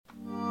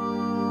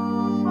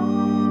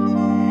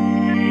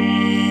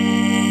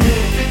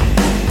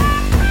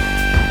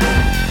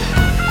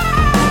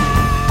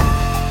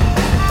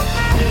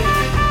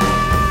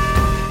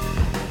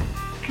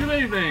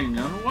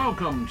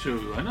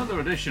to another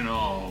edition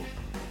of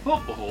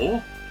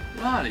Football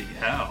Bloody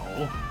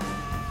Hell.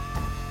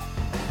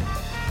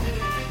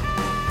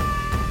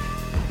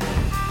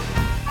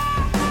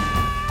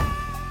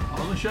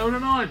 On the show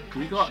tonight,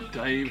 we got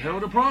Dave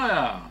Hilda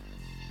Pryor.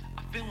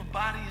 I feel my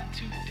body in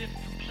two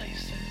different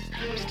places.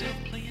 I'm still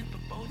playing for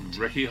both.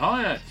 Ricky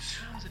Hyatt.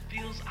 It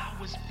feels I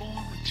was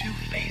born with two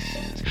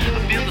faces.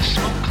 I feel the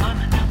smoke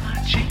climbing down my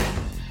cheek.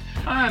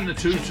 And the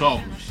two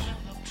Toms,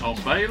 Tom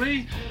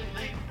Bailey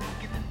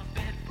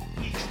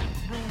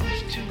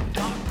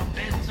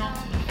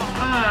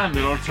and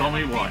little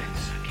Tommy White.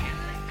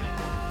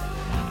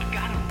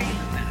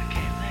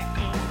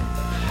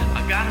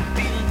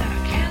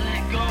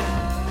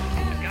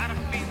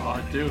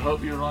 I do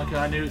hope you like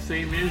our new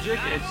theme music.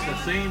 It's the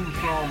theme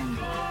from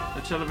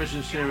the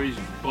television series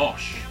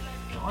Bosch.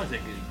 I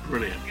think it's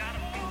brilliant.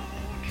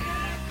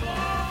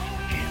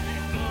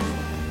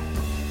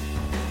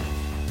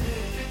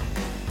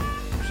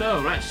 So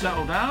let's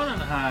settle down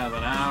and have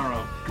an hour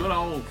of good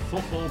old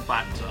football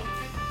banter.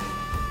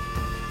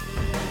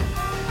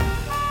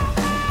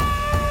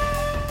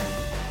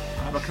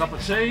 Have a cup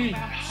of tea,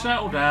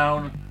 settle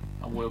down,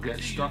 and we'll get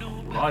stuck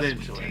right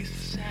into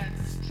it.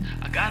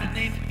 I got a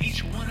name for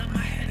each one of my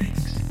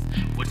headaches.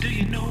 What do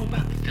you know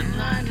about the thin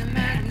line of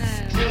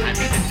madness? I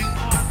need a new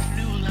part with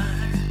new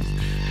lines.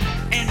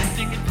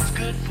 Anything if it's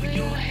good for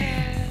your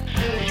head.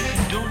 You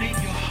can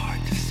donate your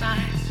heart to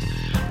science,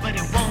 but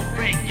it won't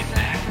bring you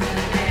back from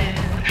the dead.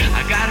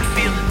 I got a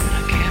feeling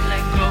that I can't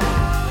let go.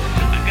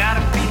 I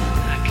got a feeling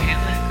that I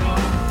can't let go.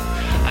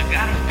 I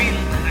got a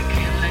feeling that I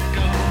can't let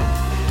go.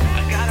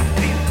 I got a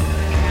feeling that I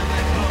can't let go.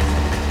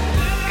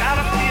 Got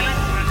a feeling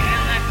that I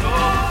can't let go.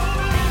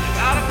 I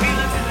got a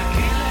feeling that I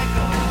can't let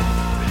go.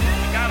 I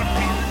got a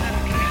feeling that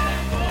I can't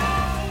let go.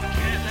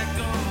 Can't let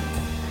go.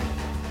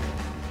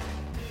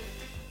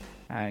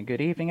 And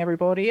good evening,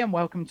 everybody, and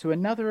welcome to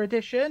another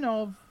edition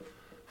of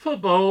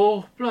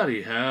Football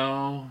Bloody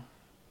Hell.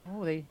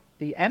 Oh,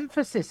 the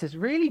emphasis has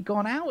really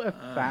gone out of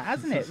that,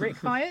 hasn't it? Rick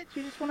Hyatt,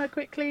 do you just want to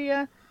quickly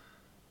I'm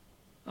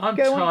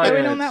go tired.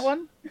 in on that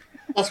one?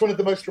 That's one of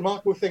the most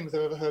remarkable things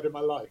I've ever heard in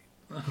my life.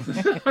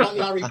 Like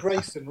Larry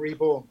Grayson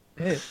reborn.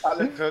 That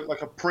looked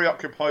like a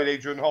preoccupied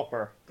Adrian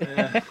Hopper.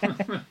 Yeah.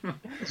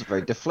 It's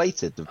very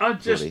deflated. I'm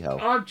Bloody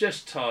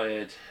just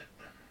tired.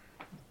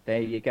 There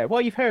you go.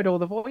 Well, you've heard all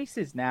the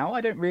voices now.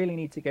 I don't really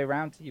need to go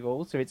round to you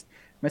all. So it's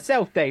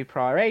myself, Dave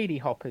Pryor, AD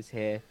Hopper's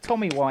here,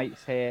 Tommy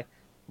White's here,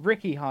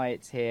 Ricky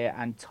Hyatt's here,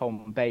 and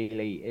Tom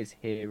Bailey is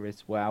here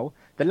as well.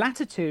 The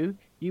latter two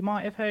you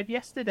might have heard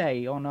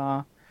yesterday on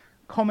our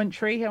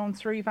commentary here on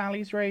Three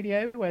Valleys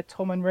Radio, where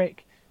Tom and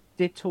Rick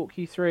did talk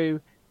you through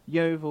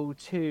Yeovil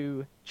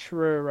 2,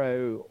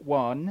 Truro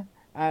 1.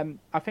 I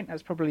think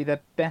that's probably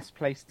the best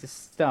place to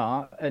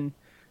start. And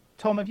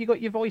Tom, have you got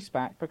your voice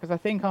back? Because I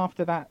think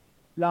after that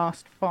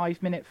last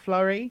 5-minute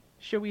flurry,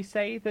 shall we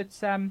say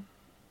that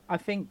I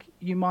think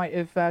you might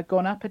have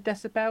gone up a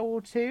decibel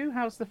or two.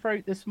 How's the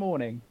throat this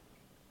morning?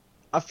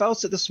 I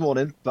felt it this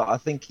morning, but I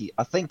think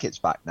it's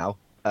back now.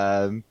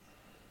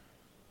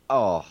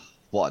 Oh,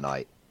 what a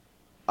night!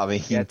 I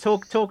mean, Yeah,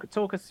 talk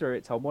us through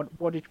it, Tom.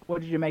 What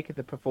did you make of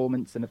the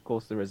performance and of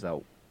course the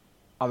result?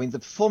 I mean, the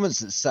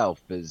performance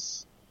itself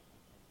was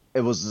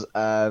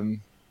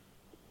 80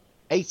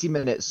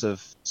 minutes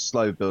of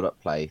slow build-up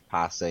play,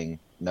 passing,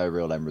 no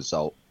real end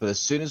result. But as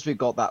soon as we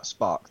got that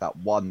spark, that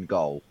one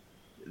goal,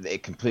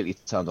 it completely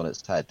turned on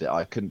its head.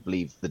 I couldn't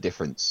believe the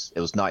difference.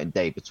 It was night and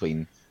day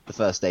between the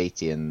first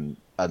 80 and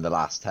the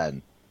last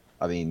 10.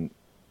 I mean,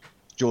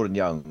 Jordan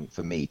Young,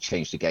 for me,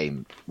 changed the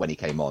game when he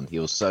came on. He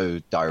was so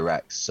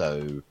direct,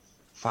 so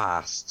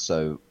fast,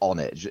 so on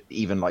it.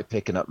 Even like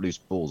picking up loose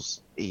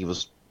balls, he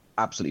was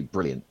absolutely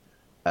brilliant.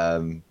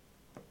 I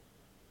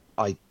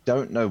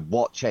don't know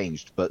what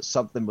changed, but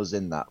something was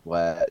in that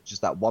where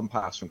just that one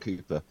pass from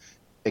Cooper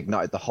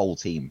ignited the whole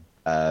team.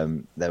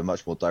 They were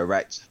much more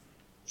direct,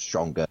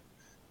 stronger.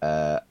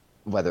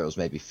 Whether it was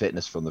maybe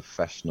fitness from the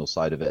professional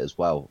side of it as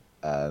well,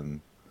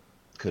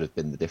 could have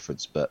been the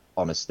difference. But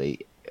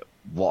honestly,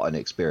 what an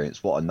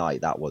experience, what a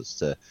night that was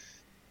to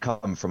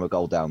come from a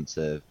goal down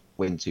to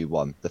win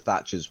 2-1. The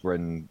Thatchers were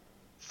in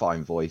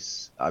fine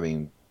voice. I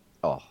mean,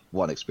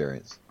 what an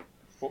experience.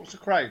 What was the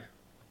crowd?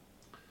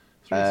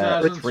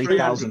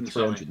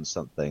 3,300 and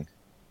something.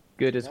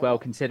 Good as well,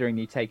 considering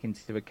you take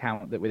into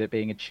account that with it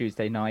being a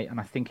Tuesday night, and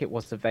I think it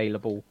was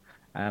available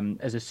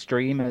as a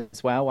stream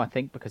as well, I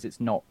think, because it's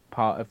not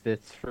part of the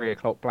 3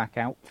 o'clock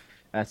blackout.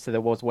 So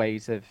there was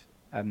ways of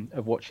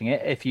watching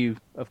it, if you,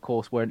 of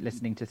course, weren't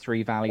listening to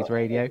Three Valleys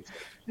Radio.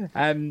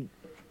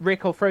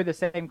 Rick, I'll throw the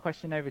same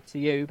question over to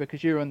you,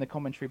 because you're on the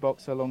commentary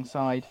box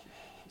alongside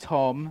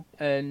Tom,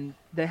 and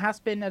there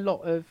has been a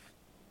lot of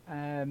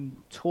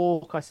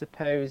talk, I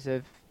suppose,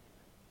 of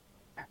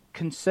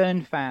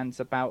concerned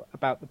fans about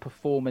the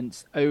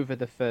performance over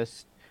the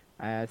first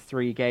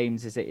 3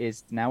 games as it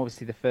is now.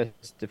 Obviously, the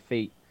first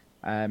defeat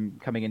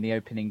coming in the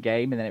opening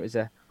game, and then it was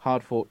a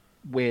hard-fought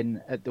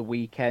win at the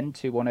weekend,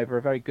 2-1 over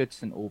a very good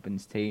St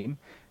Albans team,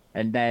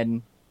 and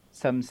then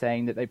some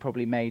saying that they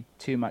probably made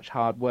too much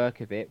hard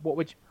work of it. What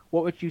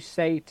what would you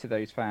say to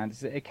those fans?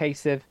 Is it a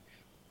case of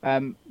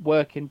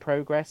work in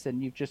progress,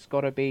 and you've just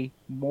got to be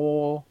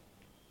more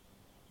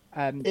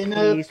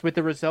pleased with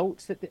the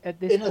results at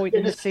this point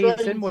in the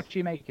season? What do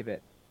you make of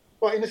it?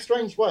 Well, in a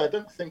strange way, I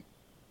don't think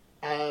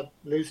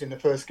losing the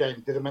first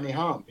game did them any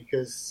harm,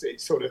 because it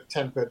sort of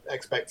tempered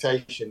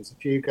expectations.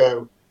 If you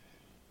go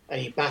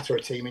and you batter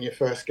a team in your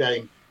first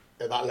game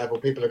at that level,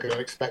 people are going to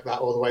expect that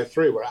all the way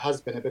through. Where it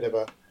has been a bit of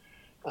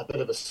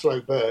a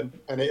slow burn,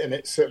 and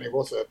it certainly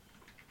was a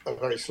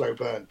very slow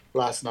burn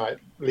last night,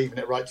 leaving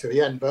it right to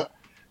the end. But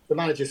the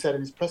manager said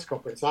in his press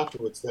conference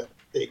afterwards that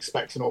he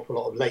expects an awful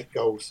lot of late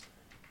goals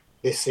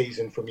this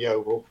season from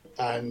Yeovil,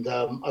 and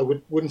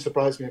wouldn't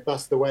surprise me if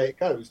that's the way it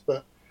goes.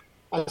 But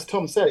as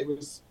Tom said, it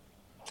was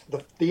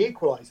the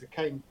equaliser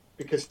came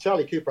because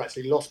Charlie Cooper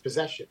actually lost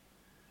possession,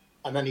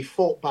 and then he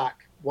fought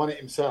back, won it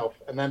himself,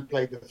 and then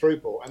played the through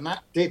ball, and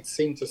that did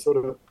seem to sort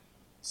of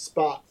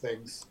spark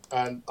things.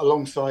 And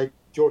alongside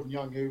Jordan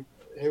Young,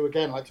 who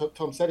again, like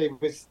Tom said, it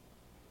was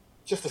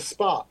just a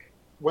spark.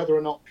 Whether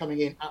or not coming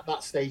in at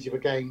that stage of a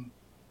game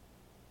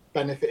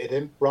benefited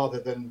him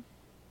rather than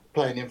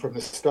playing him from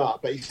the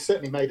start, but he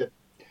certainly made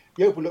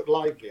Yeovil look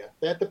livelier.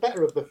 They had the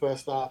better of the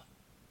first half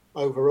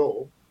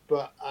overall,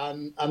 but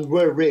and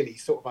were really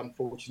sort of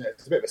unfortunate.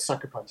 It's a bit of a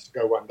sucker punch to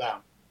go one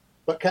down,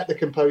 but kept the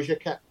composure,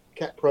 kept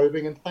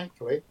probing, and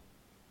thankfully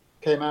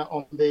came out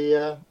on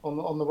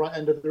the right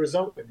end of the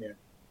result in the end.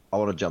 I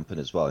want to jump in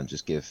as well and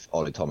just give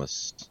Ollie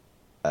Thomas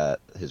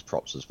his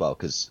props as well,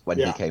 because when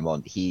he came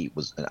on, he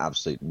was an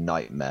absolute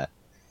nightmare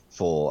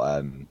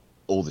for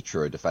all the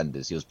Truro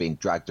defenders. He was being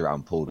dragged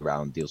around, pulled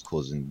around, he was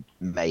causing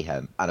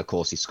mayhem, and of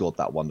course he scored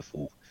that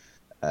wonderful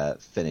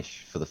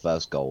finish for the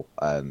first goal.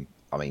 I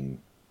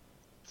mean,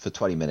 for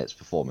 20 minutes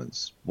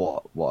performance,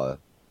 what a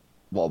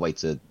way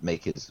to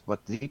make it.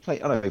 What did he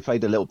play? I don't know, he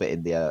played a little bit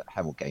in the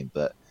Hemel game,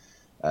 but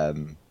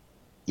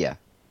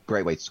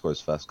great way to score his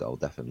first goal,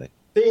 definitely.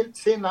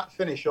 Seeing that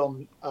finish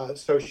on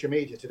social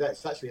media today,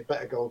 it's actually a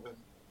better goal than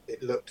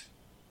it looked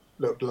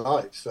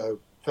live. So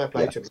fair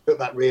play to him. He took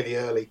that really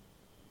early,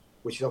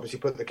 which has obviously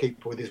put the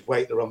keeper with his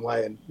weight the wrong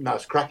way, and now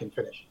it's a cracking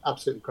finish,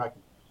 absolutely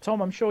cracking.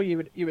 Tom, I'm sure you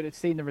would have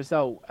seen the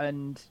result,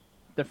 and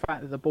the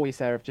fact that the boys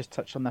there have just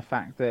touched on the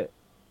fact that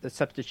the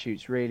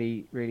substitutes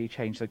really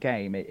changed the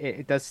game.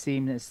 It does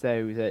seem as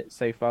though that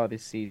so far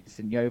this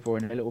season, Yeovil are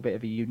in a little bit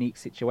of a unique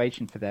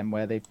situation for them,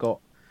 where they've got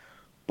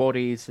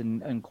bodies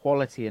and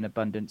quality in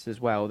abundance as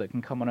well that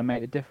can come on and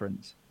make a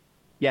difference.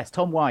 Yes,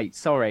 Tom White.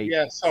 Sorry.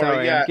 Yeah,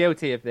 sorry. I'm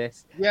guilty of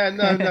this. Yeah,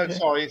 no,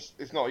 sorry.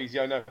 It's not easy,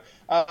 I know.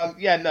 I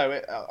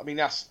mean,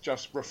 that's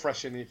just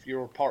refreshing if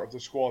you're part of the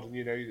squad, and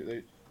you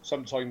know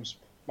sometimes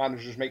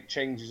managers make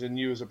changes, and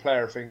you as a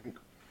player think,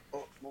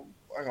 oh, well,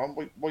 hang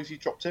on, why is he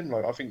dropped in?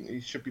 Like, I think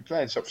he should be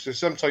playing. So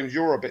sometimes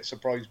you're a bit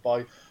surprised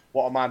by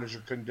what a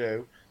manager can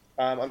do,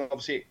 and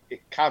obviously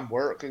it can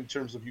work in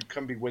terms of you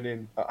can be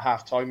winning at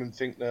half time and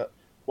think that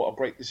what a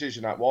great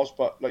decision that was.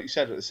 But like you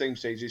said, at the same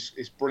stage,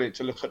 it's brilliant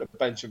to look at the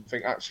bench and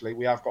think, actually,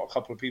 we have got a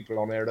couple of people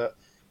on there that,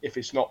 if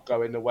it's not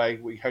going the way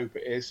we hope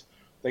it is,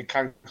 they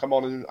can come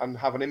on and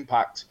have an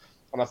impact.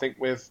 And I think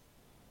with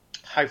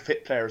how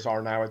fit players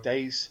are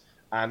nowadays,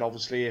 and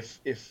obviously if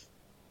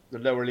the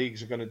lower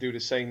leagues are going to do the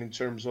same in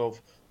terms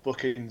of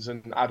bookings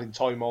and adding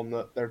time on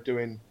that they're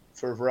doing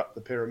further up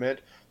the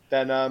pyramid,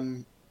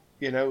 then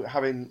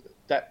having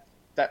depth,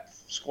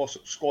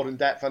 squad in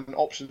depth and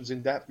options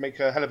in depth make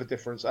a hell of a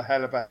difference, a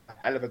hell of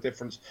a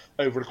difference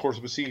over the course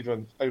of a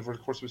season.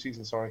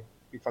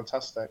 Be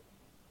fantastic.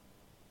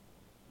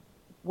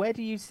 Where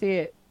do you see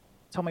it,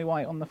 Tommy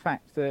White, on the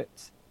fact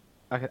that,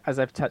 as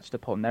I've touched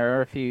upon, there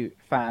are a few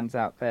fans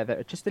out there that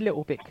are just a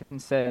little bit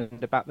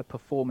concerned about the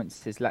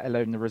performances, let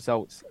alone the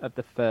results of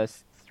the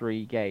first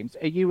 3 games?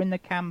 Are you in the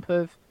camp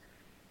of,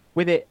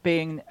 with it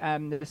being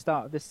the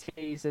start of the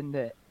season,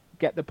 that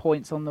get the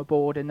points on the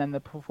board and then the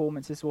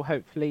performances will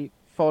hopefully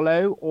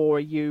follow? Or are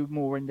you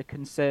more in the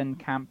concerned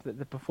camp that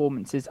the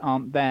performances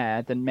aren't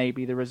there, then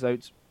maybe the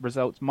results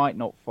might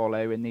not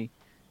follow in the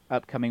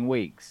upcoming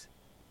weeks?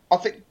 I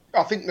think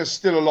there's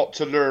still a lot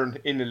to learn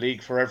in the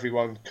league for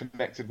everyone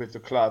connected with the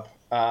club.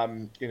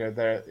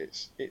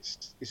 It's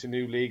a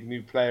new league,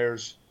 new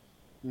players,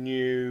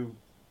 new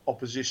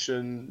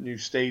opposition, new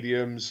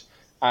stadiums,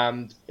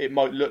 and it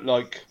might look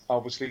like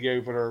obviously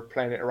Yeovil are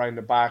playing it around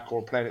the back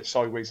or playing it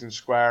sideways and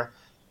square,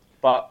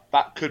 but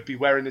that could be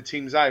wearing the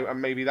teams out,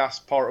 and maybe that's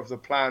part of the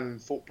plan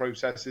and thought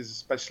processes,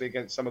 especially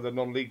against some of the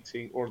non-league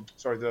team,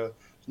 the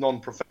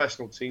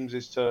non-professional teams,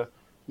 is to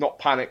not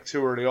panic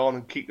too early on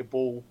and keep the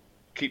ball,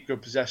 keep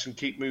good possession,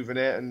 keep moving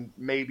it, and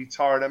maybe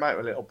tire them out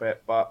a little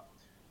bit. But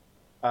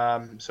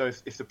so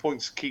if the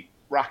points keep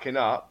racking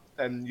up,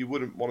 then you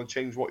wouldn't want to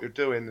change what you're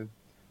doing. And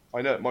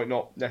I know it might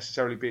not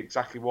necessarily be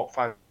exactly what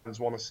fans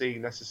want to see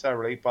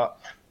necessarily, but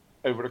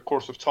over the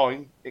course of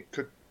time, it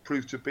could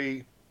prove to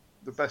be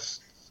the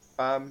best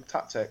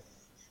tactic.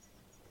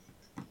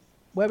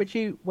 Where would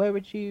you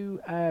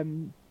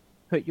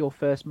put your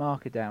first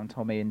marker down,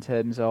 Tommy, in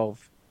terms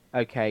of,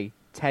 okay,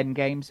 10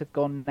 games have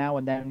gone now,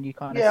 and then you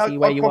kind of Yeah, see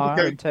where I'd you probably are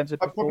go- in terms of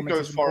I'd probably go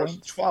as performances far and as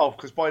points? 12,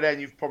 because by then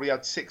you've probably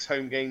had 6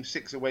 home games,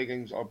 6 away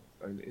games.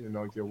 In an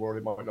ideal world,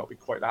 it might not be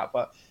quite that,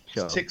 but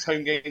Sure. 6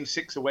 home games,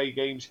 6 away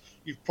games.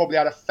 You've probably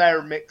had a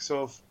fair mix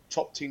of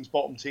top teams,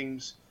 bottom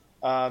teams.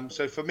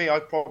 So for me,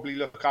 I'd probably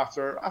look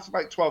after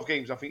about 12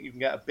 games. I think you can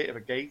get a bit of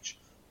a gauge.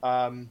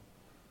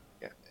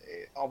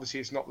 Obviously,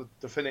 it's not the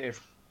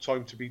definitive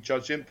time to be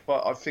judging,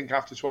 but I think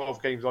after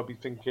 12 games, I'd be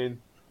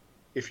thinking,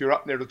 if you're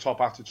up near the top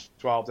after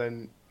 12,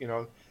 then,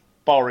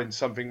 barring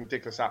something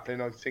ridiculous happening,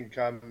 I think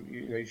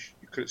you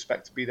could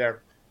expect to be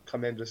there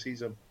come the end of the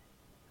season.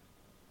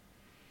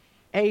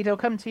 Aid, I'll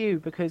come to you,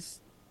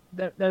 because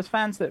there's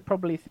fans that are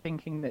probably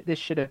thinking that this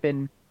should have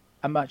been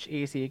a much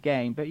easier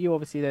game, but you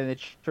obviously know the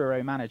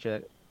Truro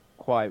manager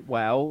quite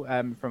well,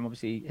 from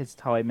obviously his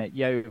time at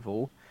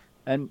Yeovil,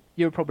 and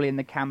you're probably in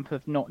the camp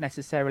of not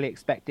necessarily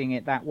expecting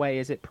it that way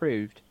as it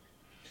proved.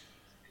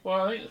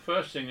 Well, I think the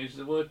first thing is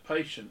the word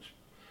patience.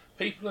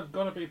 People have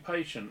got to be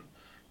patient,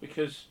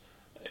 because,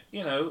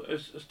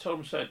 as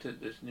Tom said,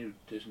 there's new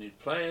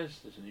players,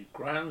 there's new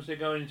grounds they're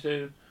going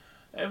to,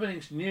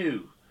 everything's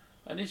new,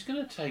 and it's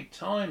going to take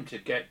time to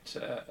get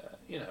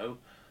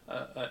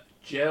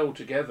gel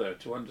together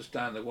to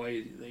understand the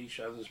way that each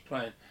other's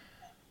playing.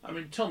 I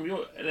mean, Tom,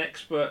 you're an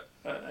expert,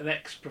 an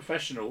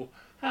ex-professional.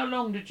 How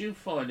long did you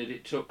find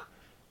it took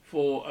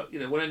for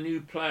when a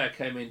new player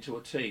came into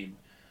a team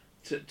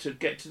to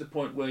get to the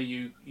point where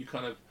you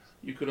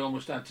could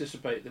almost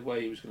anticipate the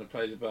way he was going to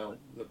play the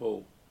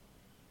ball?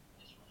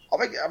 I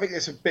think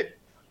it's a bit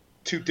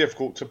too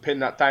difficult to pin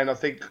that down. I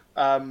think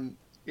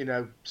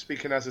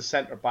speaking as a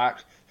centre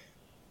back,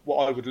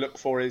 what I would look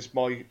for is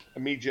my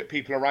immediate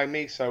people around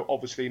me. So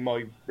obviously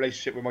my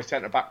relationship with my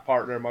centre back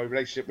partner, my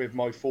relationship with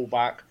my full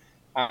back,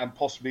 and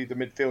possibly the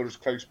midfielders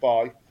close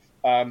by,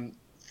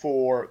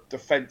 for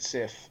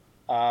defensive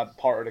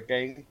part of the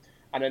game.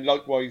 And then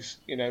likewise,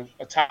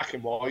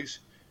 attacking wise,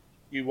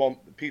 you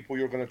want the people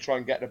you're going to try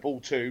and get the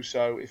ball to.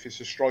 So if it's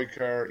a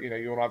striker, you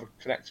want to have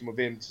a connection with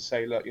him to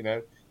say, look,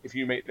 if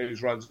you make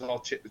those runs, I'll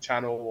chip the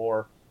channel,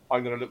 or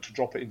I'm going to look to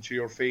drop it into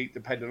your feet,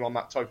 depending on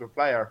that type of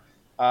player.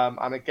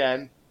 And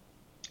again,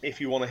 if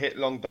you want to hit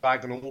long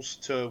diagonals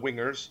to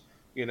wingers,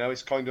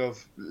 it's kind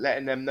of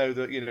letting them know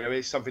that,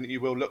 it's something that you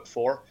will look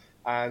for,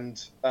 and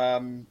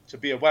to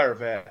be aware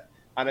of it.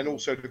 And then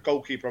also the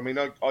goalkeeper. I mean,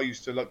 I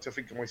used to like to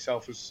think of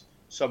myself as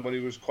someone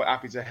who was quite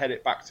happy to head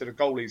it back to the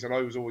goalies, and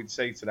I was always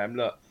say to them,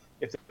 look,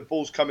 if the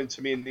ball's coming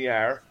to me in the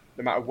air,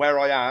 no matter where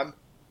I am,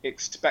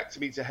 expect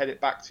me to head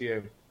it back to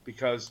you,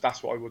 because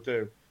that's what I will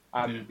do.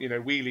 And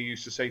Wheelie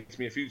used to say to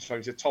me a few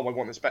times, he said, Tom, I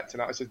wasn't expecting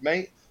that. I said,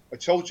 mate, I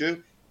told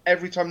you,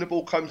 every time the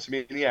ball comes to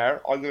me in the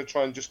air, I'm going to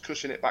try and just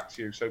cushion it back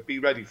to you, so be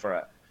ready for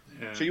it.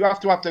 Yeah. So you have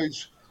to have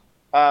those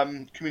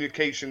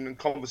communication and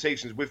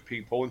conversations with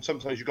people, and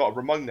sometimes you've got to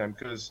remind them,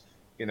 because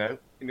in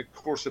the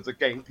course of the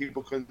game,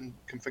 people can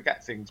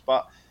forget things.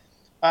 But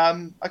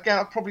again,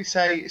 I'd probably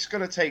say it's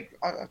going to take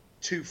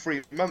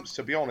 2-3 months,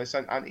 to be honest,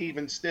 and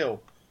even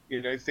still,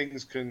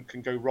 things can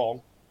go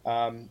wrong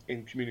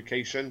in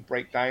communication,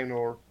 breakdown,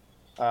 or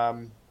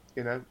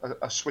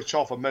a switch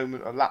off, a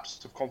moment, a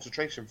lapse of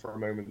concentration for a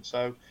moment.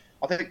 So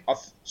I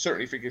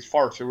certainly think it's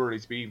far too early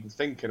to be even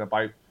thinking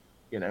about,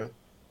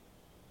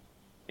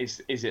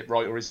 is it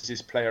right, or is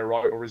this player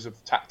right, or is the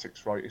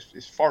tactics right?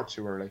 It's far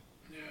too early.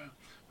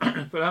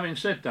 Yeah, but having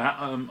said that,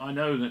 I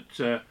know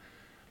that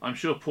I'm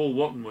sure Paul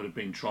Watton would have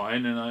been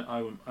trying, and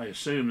I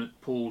assume that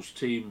Paul's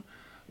team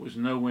was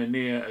nowhere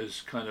near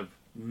as kind of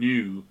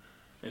new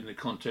in the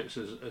context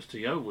as to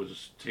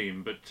Yeovil's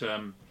team, but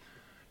well,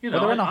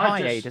 they're on a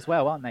high aid as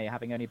well, aren't they?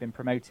 Having only been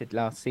promoted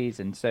last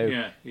season,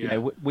 so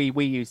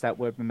we use that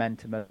word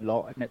momentum a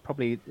lot, and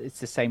it's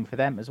the same for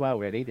them as well,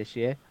 really, this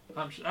year.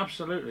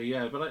 Absolutely,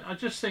 yeah. But I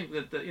just think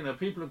that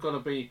people have got to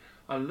be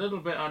a little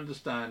bit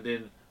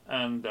understanding,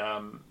 and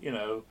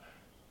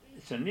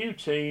it's a new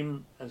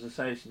team, as I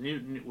say, it's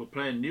new. We're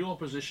playing new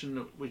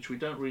opposition, which we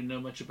don't really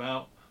know much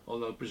about,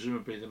 although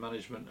presumably the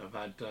management have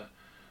had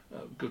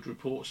good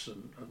reports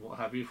and what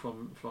have you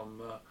from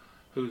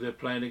who they're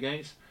playing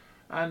against.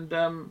 And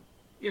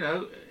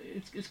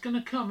it's going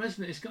to come,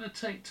 isn't it? It's going to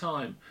take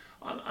time.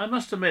 I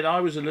must admit, I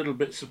was a little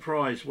bit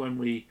surprised when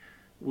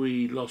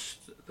we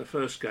lost the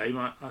first game.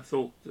 I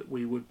thought that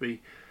we would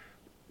be,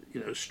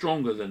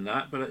 stronger than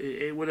that. But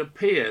it would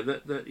appear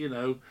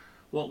that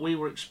what we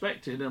were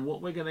expecting and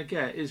what we're going to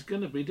get is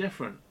going to be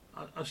different.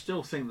 I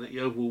still think that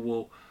Yeovil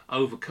will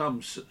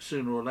overcome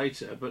sooner or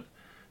later, but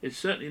it's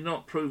certainly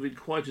not proving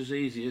quite as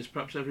easy as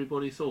perhaps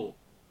everybody thought.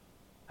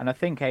 And I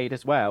think, Aid,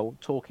 as well,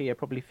 Torquay are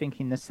probably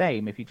thinking the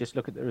same if you just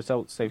look at the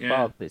results so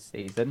far this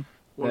season.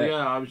 Well,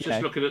 I was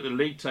just looking at the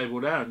league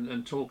table now,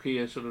 and Torquay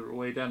are sort of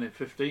way down in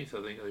 15th,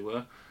 I think they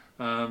were.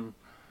 I'm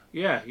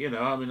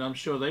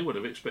sure they would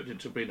have expected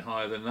to have been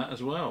higher than that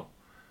as well.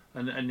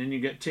 And then you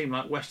get a team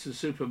like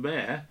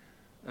Weston-super-Mare,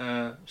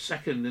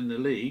 second in the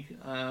league.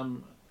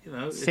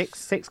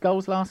 Six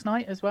goals last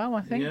night as well,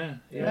 I think.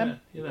 Yeah.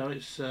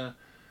 It's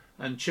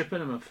and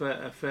Chippenham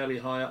are fairly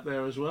high up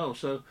there as well.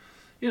 So,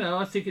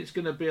 I think it's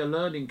going to be a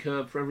learning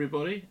curve for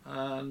everybody,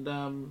 and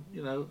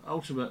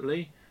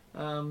ultimately,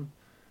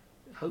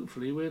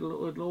 hopefully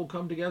we'll all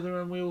come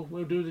together and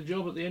we'll do the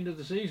job at the end of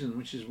the season,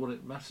 which is what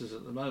it matters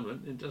at the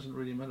moment. It doesn't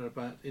really matter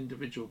about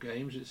individual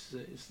games.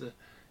 It's the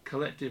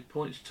collective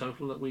points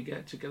total that we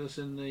get to get us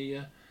in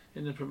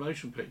the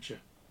promotion picture.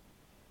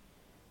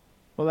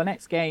 Well, the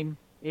next game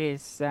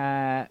is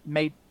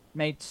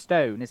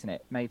Maidstone, isn't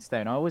it?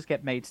 Maidstone. I always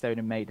get Maidstone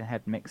and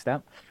Maidenhead mixed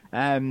up.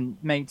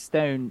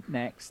 Maidstone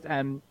next.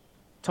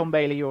 Tom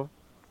Bailey, you're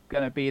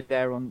going to be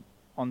there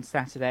on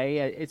Saturday.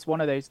 It's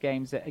one of those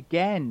games that,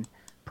 again,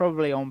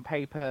 probably on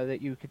paper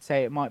that you could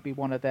say it might be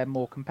one of their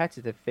more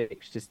competitive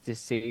fixtures this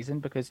season,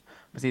 because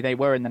obviously they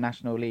were in the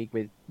National League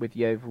with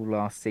Yeovil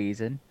last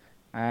season,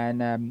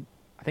 and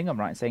I think I'm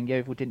right in saying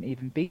Yeovil didn't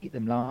even beat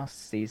them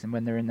last season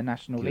when they're in the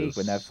National League,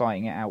 when they're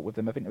fighting it out with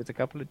them. I think there was a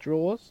couple of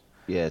draws.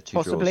 Yeah, two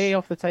possibly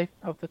draws.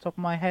 off the top of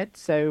my head.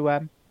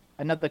 So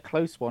another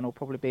close one will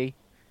probably be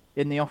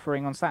in the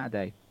offering on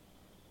Saturday.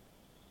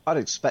 I'd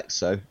expect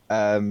so.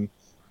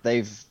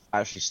 They've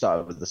actually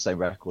started with the same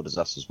record as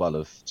us as well,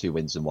 of 2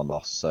 wins and 1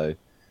 loss. So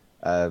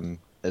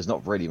there's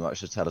not really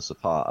much to tell us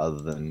apart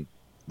other than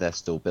they're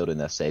still building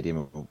their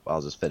stadium and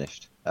ours is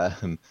finished. I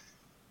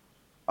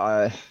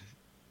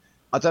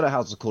don't know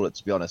how to call it,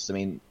 to be honest. I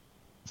mean,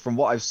 from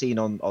what I've seen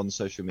on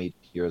social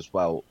media as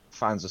well,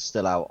 fans are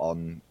still out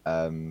on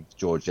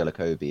George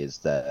Jellicobi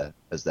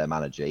as their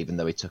manager, even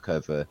though he took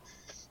over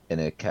in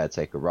a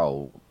caretaker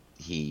role.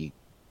 He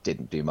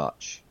didn't do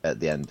much at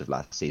the end of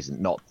last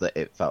season. Not that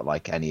it felt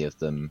like any of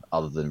them,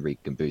 other than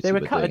Regan Booty, they were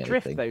doing cut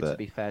adrift, anything, though. To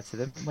be fair to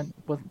them,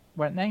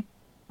 weren't they?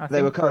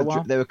 They were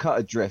cut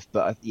adrift,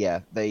 but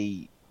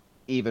they,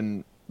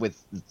 even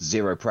with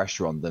zero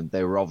pressure on them,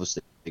 they were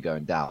obviously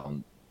going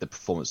down. The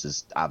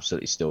performances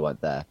absolutely still weren't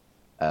there.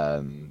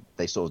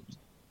 They sort of,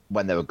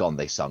 when they were gone,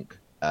 they sunk.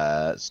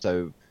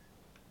 So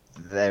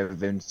they're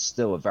in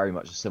still very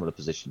much a similar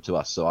position to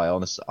us. So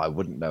I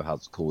wouldn't know how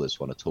to call this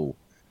one at all,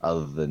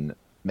 other than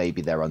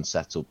maybe they're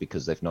unsettled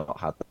because they've not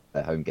had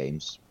their home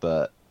games.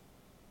 But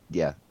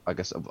yeah, I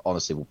guess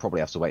honestly we'll probably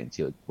have to wait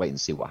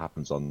and see what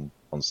happens on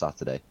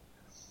Saturday.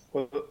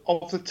 Well,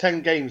 of the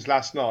 10 games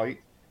last night,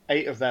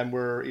 8 of them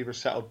were either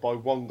settled by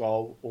 1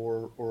 goal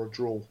or a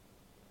draw.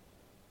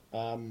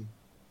 And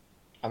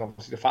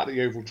obviously the fact that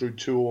Yeovil drew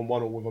 2-2 and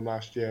 1-1 with them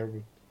last year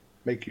would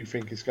make you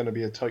think it's going to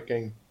be a tight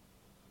game.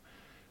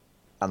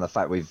 And the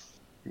fact we've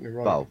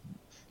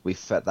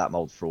fit that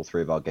mould for all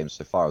 3 of our games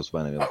so far as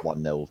winning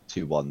 1-0,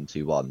 2-1,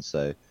 2-1.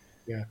 So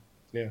yeah.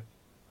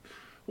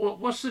 Well,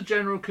 what's the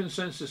general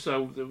consensus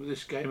over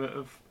this game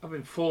of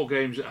having 4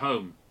 games at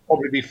home?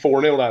 Probably be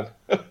 4-0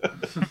 then.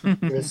 I'm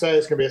going to say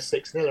it's going to be a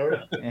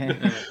 6-0,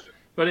 isn't it?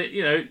 But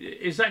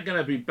is that going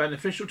to be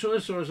beneficial to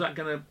us, or is that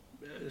going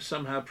to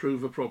somehow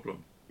prove a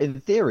problem? In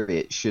theory,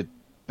 it should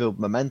build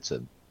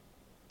momentum,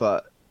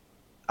 but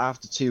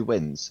after 2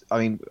 wins, I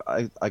mean,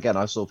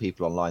 I saw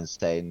people online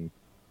saying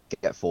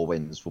get 4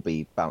 wins, we'll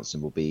be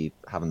bouncing, we'll be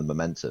having the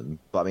momentum.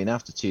 But I mean,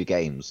 after 2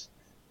 games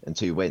and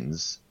 2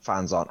 wins,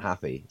 fans aren't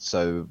happy.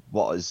 So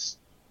what is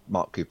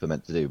Mark Cooper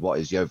meant to do? What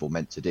is Yeovil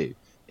meant to do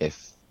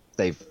if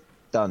they've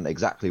done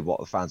exactly what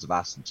the fans have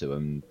asked them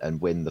to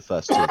and win the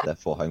first 2 of their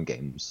 4 home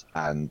games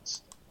and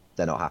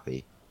they're not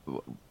happy?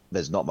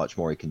 There's not much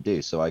more he can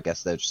do. So I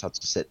guess they just have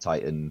to sit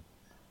tight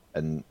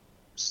and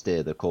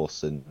steer the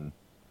course and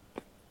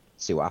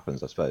see what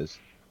happens, I suppose.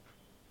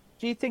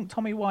 Do you think,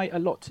 Tommy White, a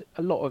lot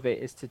of it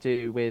is to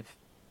do with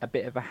a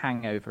bit of a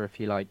hangover, if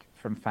you like,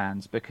 from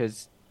fans,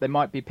 because they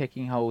might be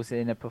picking holes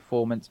in a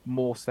performance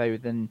more so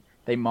than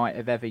they might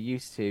have ever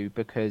used to,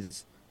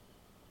 because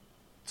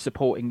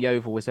supporting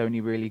Yeovil has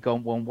only really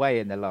gone one way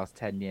in the last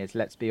 10 years,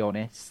 let's be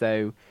honest.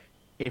 So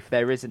if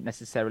there isn't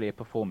necessarily a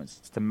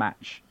performance to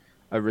match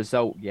a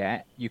result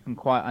yet, you can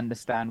quite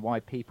understand why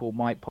people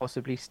might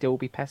possibly still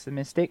be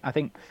pessimistic. I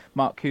think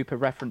Mark Cooper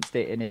referenced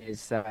it in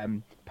his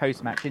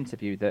post-match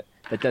interview that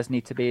there does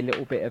need to be a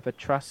little bit of a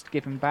trust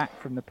given back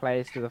from the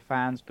players to the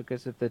fans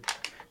because of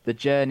the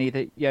journey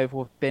that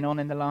Yeovil have been on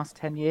in the last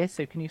 10 years.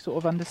 So can you sort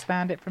of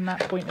understand it from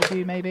that point of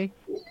view, maybe?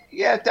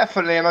 Yeah,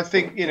 definitely. And I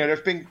think, there's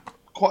been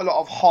quite a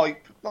lot of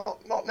hype,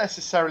 not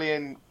necessarily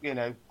in,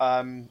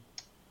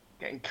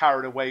 getting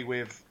carried away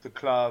with the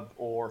club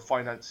or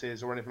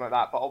finances or anything like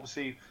that. But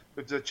obviously,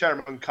 with the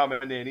chairman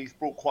coming in, he's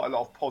brought quite a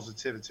lot of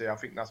positivity. I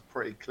think that's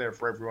pretty clear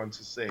for everyone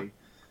to see.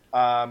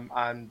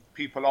 And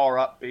people are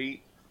upbeat.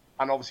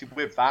 And obviously,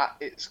 with that,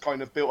 it's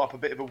kind of built up a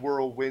bit of a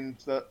whirlwind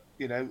that,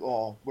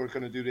 we're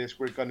going to do this,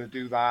 we're going to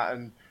do that.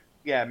 And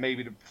yeah,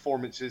 maybe the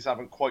performances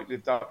haven't quite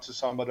lived up to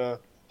some of the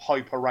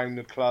hype around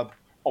the club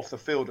off the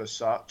field as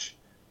such.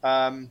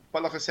 But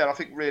like I said, I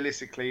think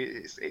realistically,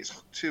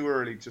 it's too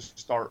early to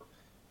start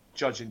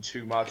judging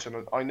too much,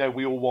 and I know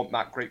we all want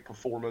that great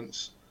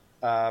performance,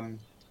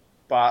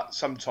 but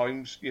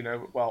sometimes,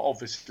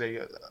 obviously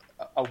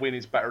a win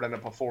is better than a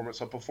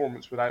performance. A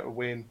performance without a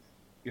win,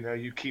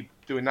 you keep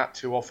doing that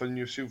too often,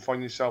 you soon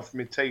find yourself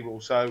mid-table.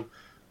 So,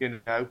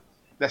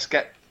 let's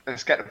get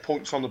the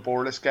points on the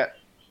board, let's get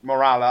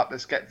morale up,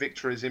 let's get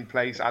victories in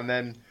place, and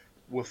then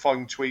we'll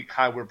fine tweak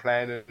how we're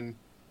playing and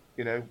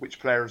which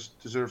players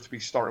deserve to be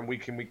starting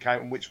week in week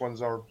out and which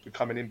ones are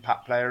becoming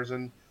impact players,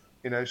 and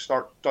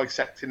start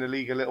dissecting the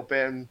league a little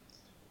bit and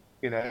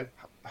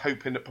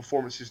hoping that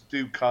performances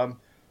do come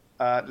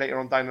later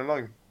on down the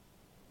line.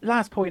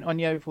 Last point on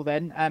Yeovil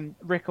then,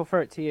 Rick, I'll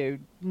throw it to you.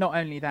 Not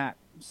only that,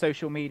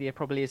 social media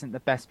probably isn't the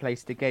best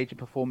place to gauge a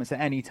performance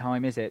at any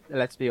time, is it?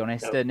 Let's be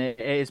honest. No. And it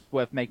is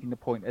worth making the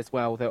point as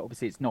well that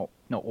obviously it's not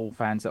all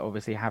fans that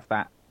obviously have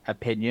that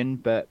opinion,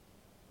 but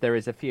there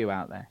is a few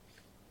out there.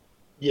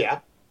 Yeah.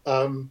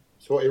 So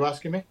what are you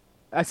asking me?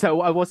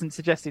 So I wasn't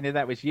suggesting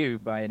that was you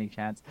by any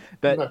chance,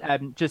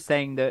 but just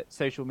saying that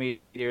social media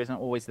isn't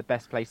always the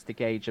best place to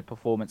gauge a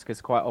performance,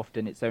 because quite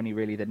often it's only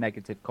really the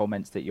negative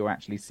comments that you'll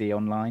actually see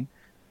online.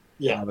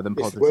 Yeah, rather than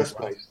it's the worst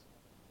place.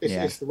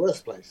 It's the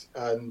worst place.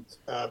 And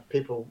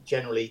people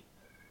generally,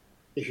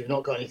 if you've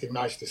not got anything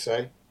nice to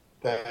say,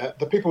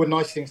 the people with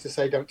nice things to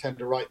say don't tend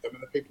to write them,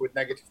 and the people with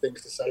negative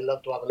things to say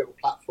love to have a little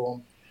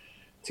platform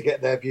to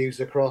get their views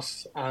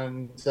across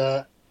and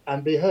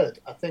be heard.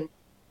 I think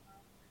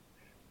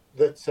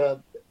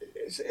that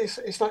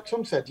it's like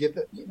Tom said.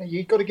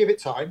 You've got to give it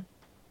time.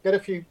 Get a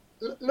few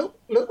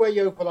look where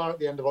Yeovil are at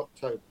the end of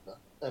October,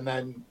 and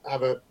then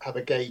have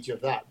a gauge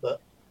of that. But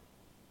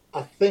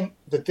I think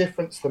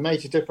the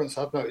major difference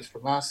I've noticed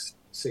from last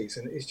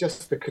season is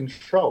just the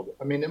control.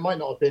 I mean, it might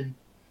not have been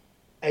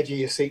edge of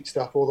your seat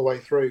stuff all the way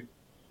through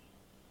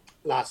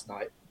last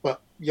night,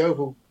 but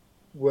Yeovil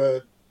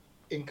were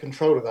in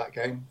control of that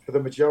game for the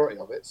majority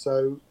of it.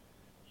 So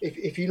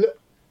if you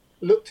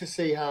look to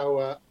see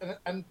how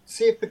and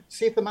see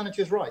if the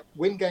manager's right,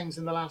 win games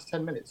in the last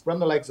 10 minutes, run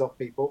the legs off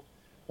people,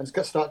 and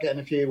start getting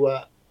a few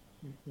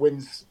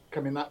wins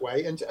coming that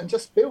way, and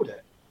just build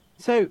it.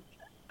 So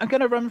I'm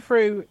going to run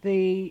through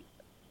the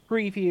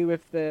preview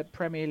of the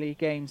Premier League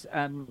games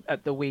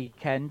at the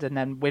weekend, and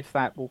then with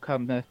that will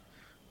come the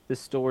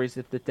stories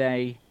of the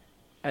day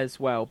as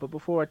well. But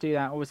before I do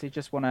that, I obviously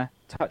just want to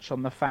touch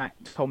on the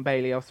fact, Tom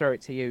Bailey, I'll throw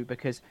it to you,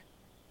 because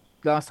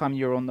last time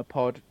you were on the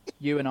pod,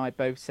 you and I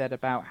both said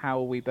about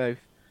how we both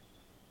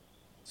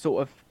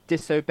sort of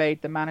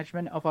disobeyed the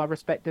management of our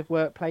respective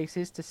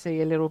workplaces to see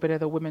a little bit of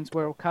the Women's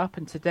World Cup,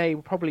 and today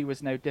probably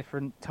was no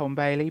different, Tom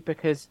Bailey,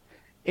 because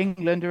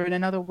England are in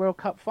another World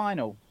Cup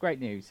final.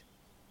 Great news.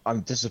 I'm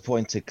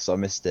disappointed because I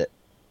missed it.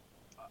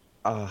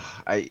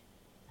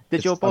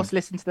 Did your boss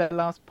listen to the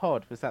last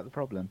pod? Was that the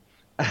problem?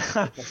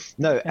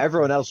 No,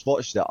 everyone else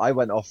watched it. I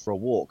went off for a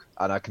walk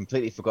and I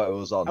completely forgot it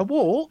was on. A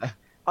walk?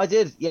 I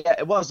did. Yeah,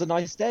 it was a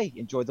nice day.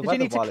 Enjoyed the weather.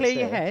 Did you need to clear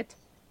your head?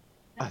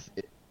 It's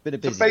been a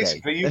busy so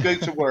basically, you go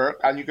to work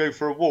and you go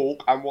for a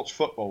walk and watch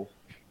football.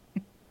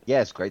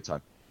 Yeah, it's a great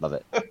time. Love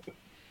it.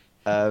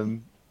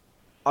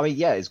 I mean,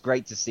 yeah, it's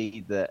great to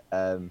see that.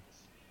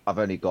 I've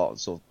only got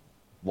sort of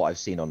what I've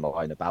seen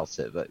online about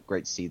it, but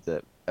great to see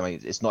that. I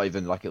mean, it's not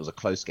even like it was a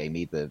close game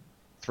either.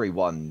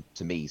 3-1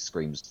 to me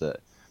screams that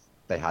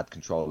they had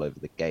control over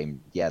the game.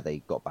 Yeah, they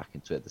got back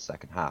into it the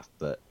second half,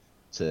 but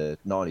to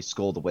not only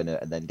score the winner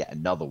and then get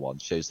another one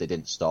shows they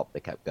didn't stop. They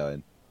kept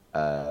going.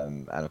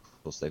 And of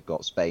course, they've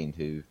got Spain,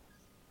 who,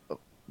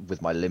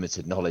 with my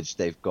limited knowledge,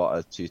 they've got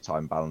a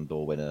 2-time Ballon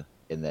d'Or winner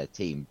in their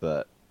team,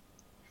 but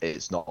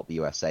it's not the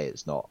USA,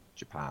 it's not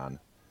Japan.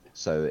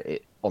 So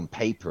on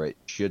paper, it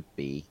should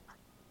be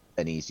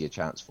an easier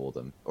chance for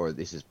them, or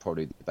this is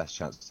probably the best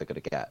chance they're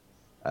going to get.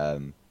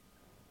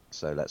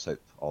 So let's hope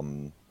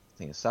on, I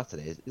think it's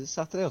Saturday. Is it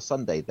Saturday or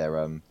Sunday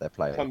they're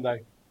playing?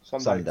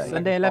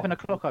 Sunday, 11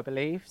 o'clock, I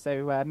believe.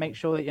 So make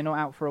sure that you're not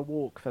out for a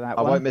walk for that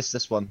I one. won't miss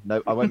this one.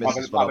 No, I won't miss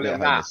this one. I'll be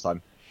at home this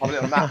time. Have a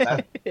little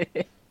nap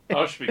then.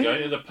 I should be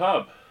going to the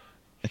pub.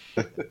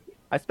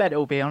 I bet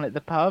it'll be on at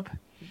the pub.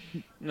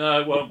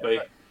 No, it won't be.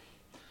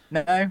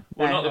 No?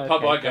 Well, not the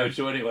pub I go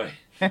to anyway.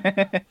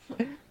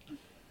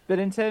 But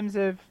in terms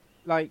of,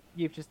 like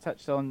you've just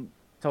touched on,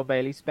 Tom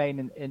Bailey,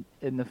 Spain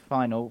in the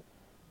final,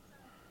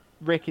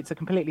 Rick, it's a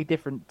completely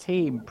different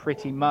team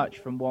pretty much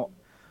from what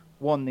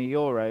won the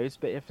Euros,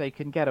 but if they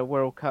can get a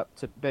World Cup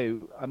to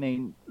boot, I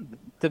mean,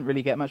 it doesn't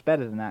really get much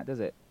better than that,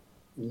 does it?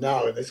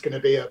 No, and there's going to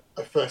be a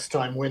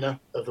first-time winner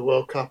of the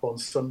World Cup on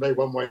Sunday,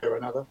 one way or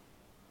another.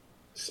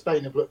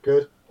 Spain have looked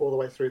good all the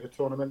way through the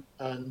tournament,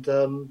 and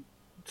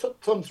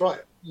Tom's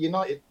right.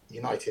 United.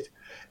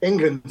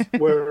 England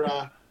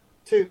were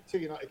two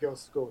United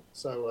girls scored,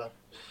 so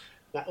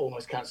that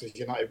almost counts as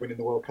United winning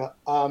the World Cup.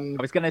 I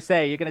was going to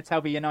say, you're going to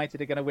tell me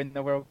United are going to win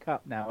the World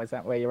Cup now. Is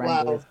that where your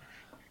angle is?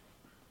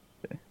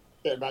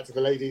 Getting back to the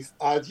ladies,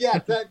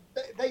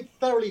 they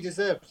thoroughly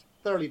deserved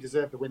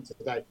the win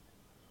today,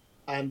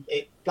 and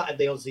it flattered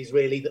the Aussies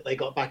really that they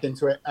got back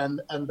into it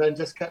and then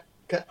just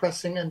kept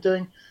pressing and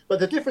doing. But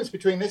the difference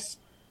between this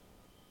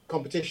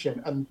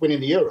competition and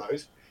winning the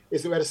Euros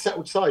is that we had a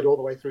settled side all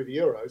the way through the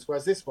Euros,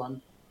 whereas this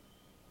one,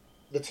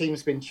 the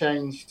team's been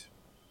changed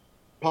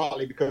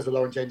partly because of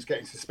Lauren James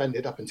getting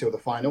suspended up until the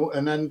final,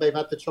 and then they've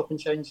had to chop and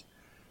change.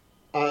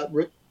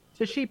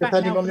 So she back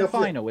now for the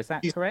final, is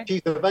that correct?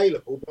 She's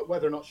available, but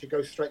whether or not she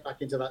goes straight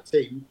back into that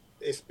team,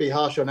 it'd be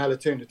harsh on Ella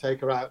Toon to take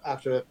her out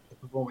after the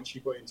performance she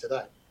put in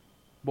today.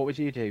 What would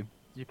you do?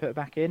 You put her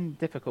back in?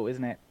 Difficult,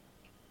 isn't it?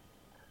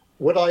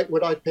 Would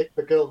I pick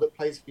the girl that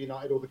plays for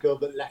United or the girl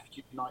that left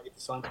United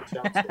to sign for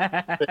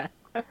Chelsea?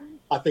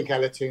 I think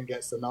Ella Toone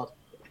gets the nod.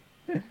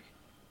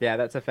 Yeah,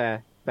 that's a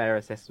fair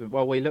assessment.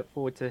 Well, we look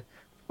forward to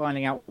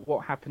finding out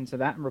what happened to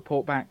that and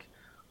report back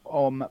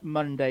on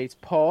Monday's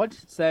pod.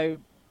 So,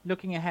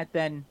 looking ahead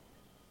then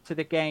to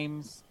the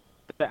games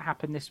that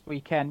happen this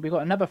weekend, we've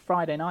got another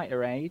Friday night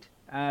raid.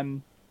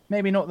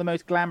 Maybe not the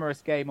most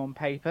glamorous game on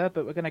paper,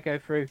 but we're going to go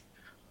through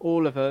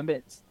all of them.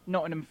 It's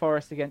Nottingham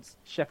Forest against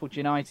Sheffield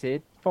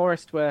United.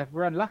 Forest were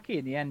unlucky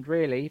in the end,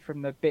 really,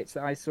 from the bits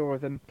that I saw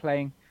of them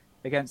playing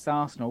against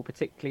Arsenal,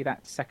 particularly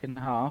that second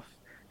half.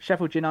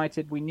 Sheffield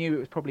United, we knew it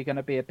was probably going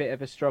to be a bit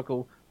of a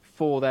struggle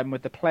for them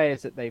with the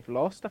players that they've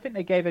lost. I think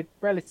they gave a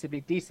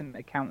relatively decent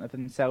account of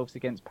themselves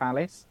against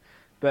Palace,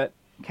 but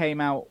came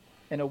out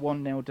in a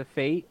 1-0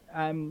 defeat.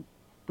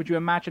 Would you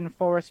imagine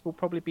Forest will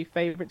probably be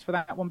favourites for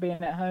that one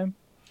being at home?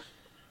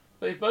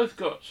 They've both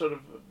got sort of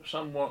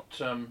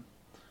somewhat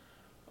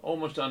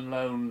almost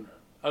unknown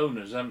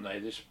owners, haven't they?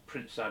 This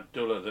Prince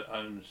Abdullah that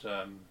owns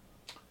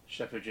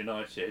Sheffield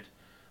United,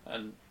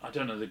 and I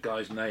don't know the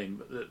guy's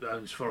name that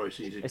owns Forest.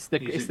 It's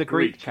the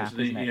Greek chap,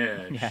 isn't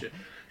it? Yeah.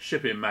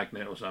 Shipping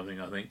magnate or something,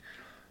 I think.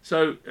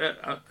 So,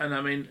 and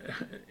I mean,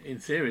 in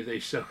theory, they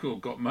so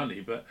got money,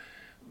 but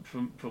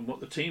from what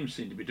the teams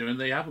seem to be doing,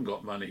 they haven't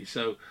got money.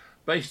 So,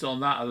 based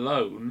on that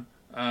alone,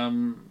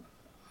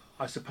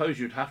 I suppose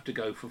you'd have to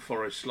go for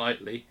Forest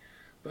slightly.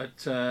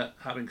 But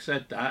having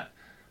said that,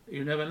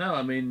 you never know.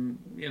 I mean,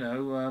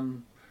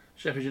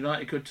 Sheffield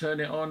United could turn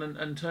it on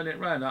and turn it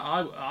round.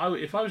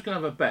 If I was going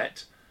to have a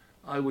bet,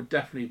 I would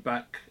definitely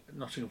back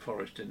Nottingham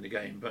Forest in the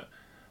game. But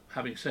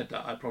having said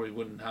that, I probably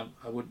wouldn't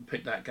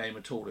pick that game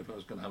at all if I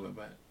was going to have a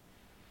bet.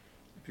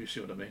 If you see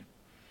what I mean.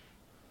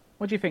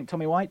 What do you think,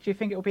 Tommy White? Do you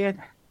think it will be a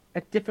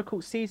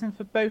difficult season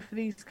for both of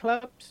these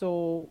clubs,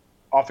 or?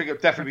 I think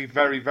it'll definitely be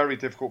very, very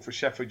difficult for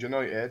Sheffield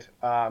United.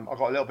 I've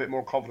got a little bit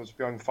more confidence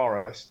behind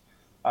Forest.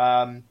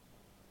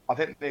 I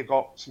think they've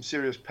got some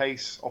serious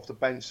pace off the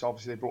bench.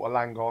 Obviously, they brought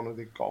Alang on, who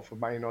they got off of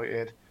Man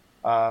United.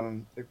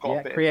 They've got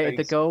a bit created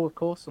of the goal, of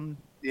course.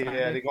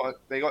 They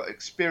got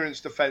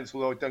experienced defence,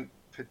 although I don't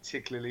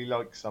particularly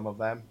like some of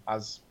them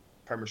as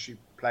Premiership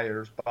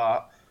players,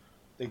 but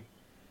they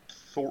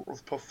sort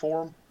of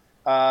perform.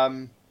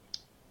 And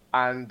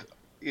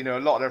a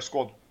lot of their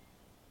squad,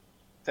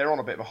 they're on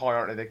a bit of a high,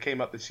 aren't they? They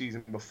came up the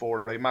season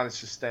before. They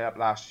managed to stay up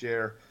last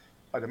year.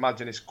 I'd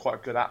imagine it's quite a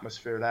good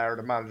atmosphere there.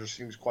 The manager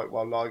seems quite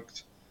well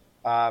liked.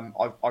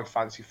 I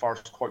fancy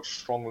Forest quite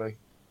strongly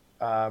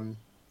to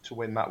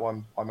win that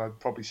one, and I'd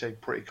probably say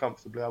pretty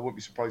comfortably. I wouldn't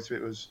be surprised if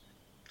it was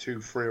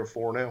 2-3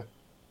 or 4-0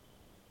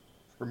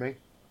 for me.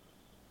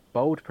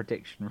 Bold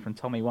prediction from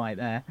Tommy White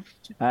there.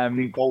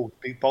 Be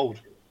bold.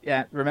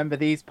 Yeah, remember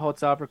these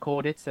pods are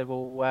recorded, so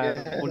we'll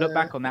look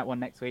back on that one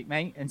next week,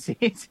 mate, and see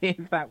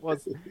if that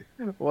was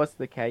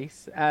the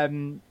case.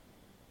 Tom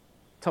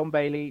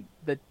Bailey,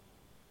 the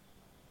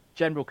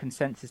general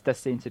consensus does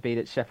seem to be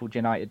that Sheffield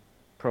United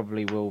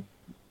probably will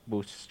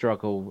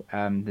struggle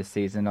this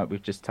season, like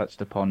we've just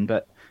touched upon.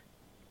 But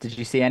did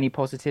you see any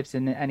positives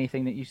in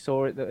anything that you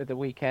saw at the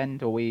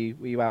weekend, or were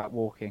you out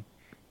walking?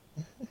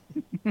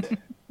 3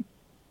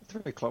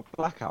 o'clock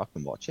blackout, I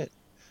can watch it.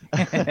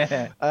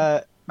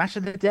 Match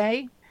of the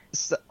day?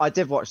 So, I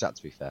did watch that,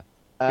 to be fair.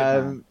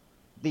 I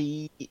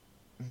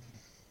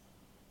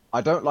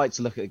don't like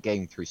to look at a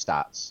game through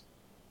stats,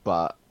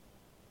 but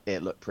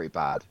it looked pretty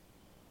bad.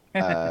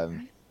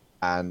 And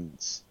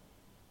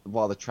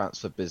while the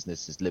transfer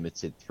business is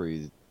limited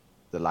through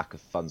the lack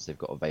of funds they've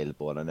got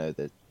available, and I know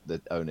that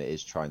the owner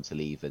is trying to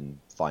leave and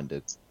find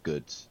a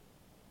good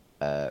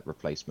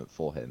replacement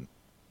for him,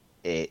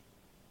 it's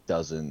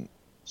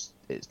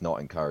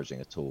not encouraging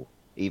at all.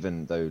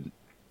 Even though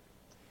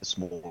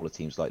smaller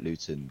teams like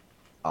Luton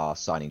are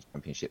signing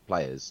Championship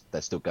players,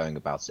 they're still going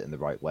about it in the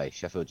right way.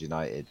 Sheffield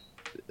United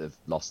have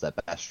lost their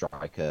best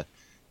striker,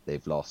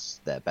 they've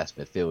lost their best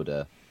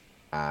midfielder,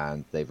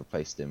 and they've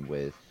replaced him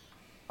with,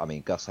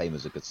 Gus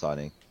Hamer's a good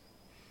signing.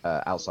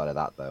 Outside of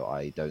that, though,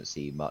 I don't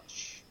see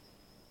much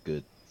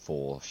good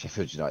for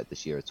Sheffield United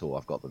this year at all.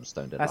 I've got them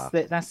stoned at last.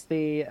 That's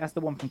the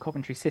one from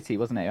Coventry City,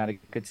 wasn't it? Who had a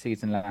good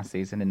season last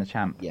season in the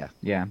Champ. Yeah.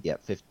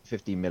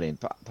 15 million,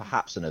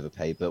 perhaps an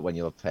overpay, but when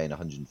you're paying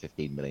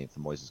 115 million for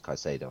Moises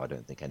Caicedo, I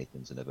don't think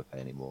anything's an overpay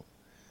anymore.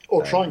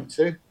 Or trying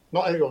to.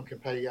 Not everyone can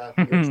pay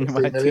 115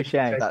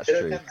 million. That's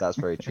true. That's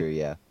very true.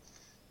 Yeah.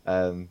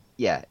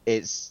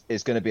 It's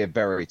going to be a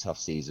very tough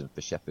season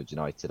for Sheffield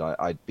United.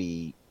 I'd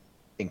be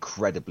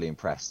incredibly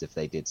impressed if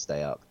they did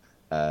stay up.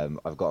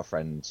 I've got a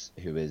friend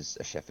who is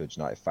a Sheffield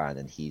United fan,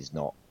 and he's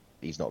not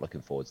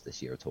looking forward to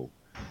this year at all.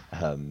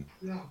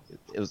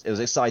 It was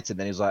exciting.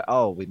 Then he was like,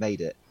 "Oh, we made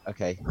it.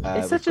 Okay."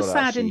 It's such a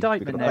sad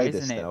indictment, though,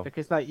 isn't it?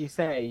 Because, like you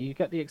say, you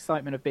get the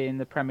excitement of being in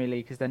the Premier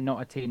League because they're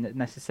not a team that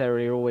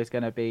necessarily are always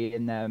going to be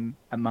in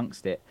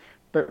amongst it.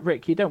 But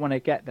Rick, you don't want to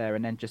get there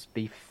and then just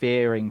be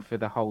fearing for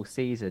the whole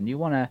season. You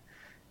want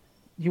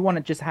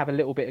to just have a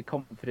little bit of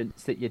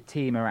confidence that your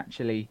team are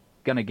actually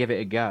going to give it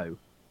a go.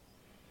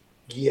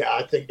 Yeah,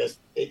 I think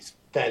it's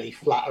fairly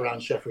flat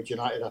around Sheffield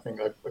United. I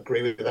think I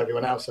agree with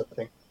everyone else. I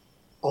think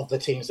of the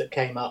teams that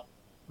came up,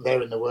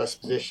 they're in the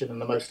worst position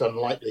and the most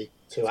unlikely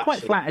to It's actually. quite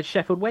flat at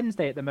Sheffield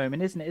Wednesday at the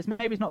moment, isn't it?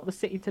 It's not the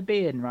city to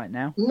be in right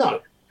now,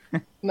 No,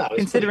 no. It's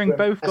considering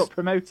pretty grim. both got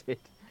promoted.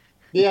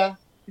 Yeah,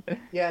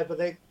 but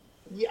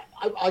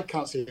I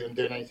can't see them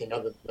doing anything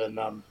other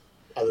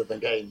than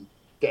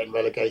getting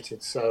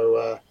relegated.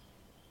 So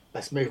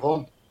let's move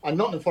on. And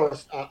Nottingham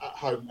Forest at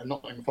home, and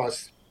Nottingham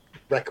Forest's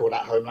record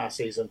at home last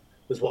season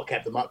was what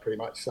kept them up pretty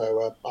much.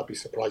 So I'd be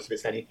surprised if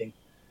it's anything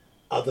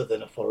other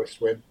than a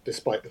Forest win,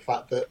 despite the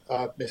fact that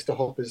Mr.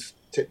 Hopper's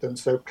tipped them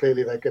so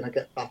clearly they're going to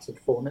get battered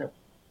 4-0.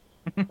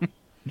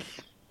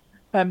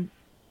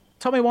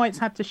 Tommy White's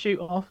had to shoot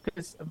off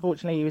because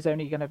unfortunately he was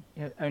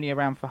only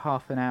around for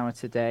half an hour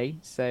today.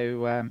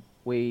 So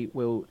we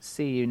will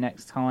see you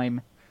next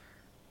time,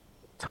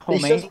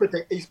 Tommy.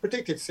 He's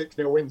predicted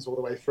 6-0 wins all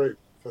the way through.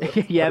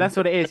 Yeah, that's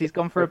what it is. He's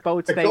gone for a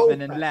bold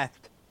statement and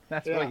left.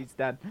 That's Yeah. what he's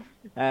done.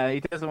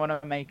 He doesn't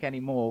want to make any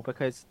more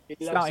because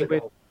starting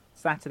with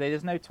Saturday,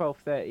 there's no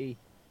 12:30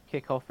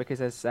 kickoff because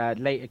there's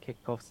later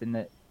kickoffs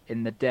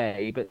in the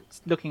day. But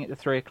looking at the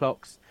 3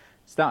 o'clocks,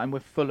 starting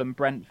with Fulham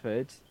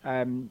Brentford,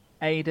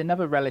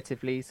 another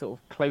relatively sort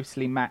of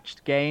closely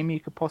matched game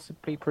you could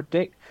possibly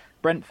predict.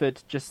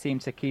 Brentford just seem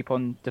to keep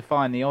on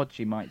defying the odds,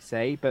 you might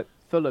say, but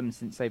Fulham,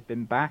 since they've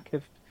been back,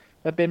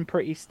 have been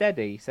pretty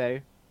steady. So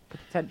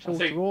potential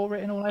draw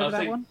written all over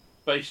that one.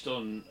 Based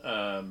on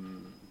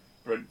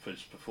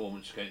Brentford's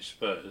performance against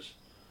Spurs,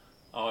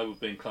 I would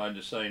be inclined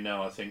to say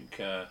no. I think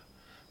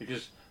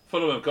because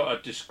Fulham have got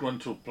a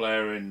disgruntled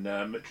player in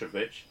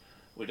Mitrovic.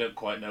 We don't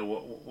quite know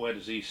where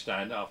does he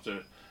stand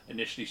after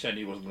initially saying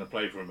he wasn't going to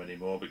play for him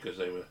anymore because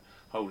they were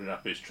holding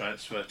up his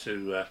transfer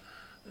to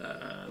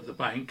the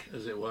bank,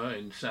 as it were,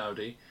 in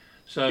Saudi.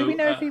 So do we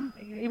know if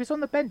he was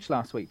on the bench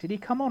last week? Did he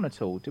come on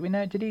at all? Do we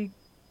know? Did he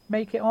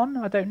make it on?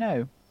 I don't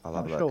know. I'll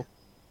have a Not look. sure.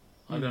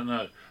 I don't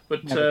know,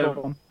 but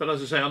go on. but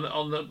as I say,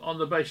 on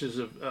the basis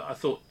of I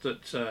thought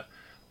that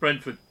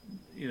Brentford,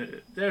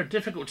 they're a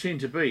difficult team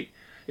to beat.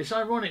 It's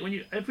ironic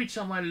every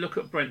time I look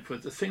at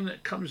Brentford, the thing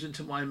that comes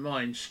into my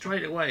mind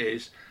straight away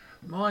is,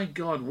 my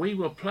God, we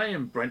were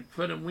playing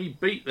Brentford and we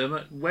beat them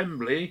at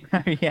Wembley,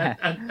 Yeah.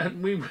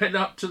 and we went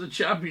up to the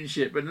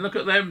Championship, and look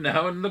at them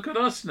now and look at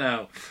us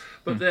now.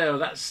 But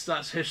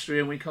that's history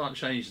and we can't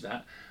change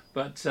that.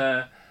 But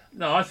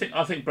no, I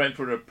think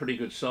Brentford are a pretty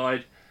good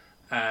side,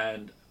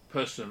 and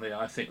personally,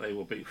 I think they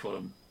will beat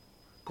Fulham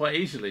quite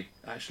easily,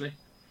 actually.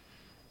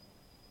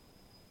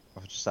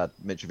 I've just had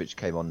Mitrovic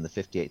came on in the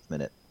 58th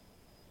minute.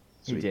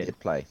 So He he did. did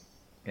play.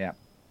 Yeah.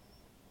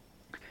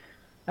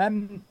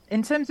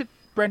 In terms of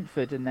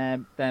Brentford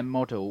and their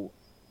model,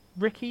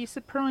 Ricky, you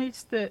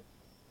surprised that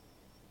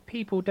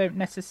people don't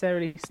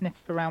necessarily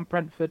sniff around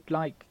Brentford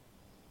like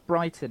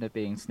Brighton are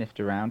being sniffed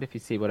around, if you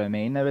see what I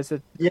mean? There was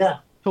a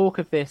talk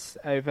of this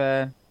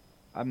over.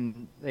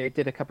 They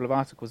did a couple of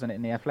articles on it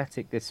in the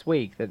Athletic this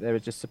week that they were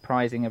just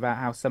surprising about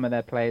how some of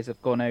their players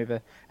have gone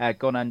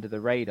under the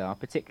radar,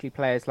 particularly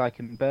players like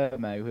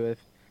Mbeumo, who have.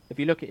 If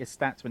you look at his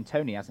stats when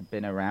Tony hasn't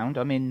been around,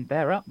 I mean,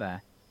 they're up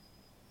there.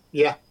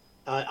 Yeah,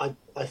 I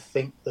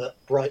think that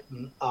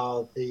Brighton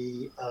are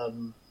the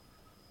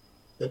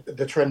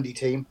trendy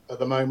team at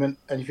the moment.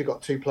 And if you've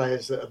got two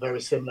players that are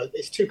very similar,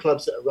 it's two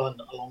clubs that are run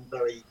along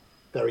very,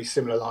 very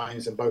similar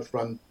lines and both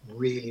run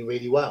really,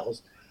 really well.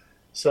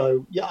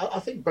 So, yeah, I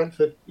think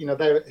Brentford,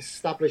 they're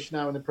established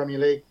now in the Premier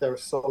League. They're a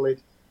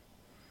solid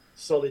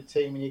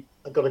team.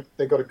 And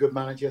they've got a good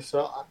manager.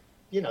 So,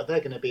 they're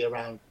going to be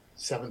around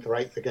 7th or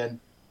 8th again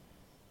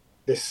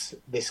this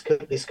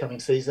coming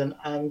season,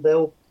 and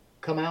they'll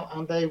come out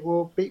and they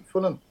will beat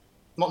Fulham.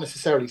 Not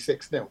necessarily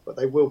 6-0, but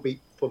they will beat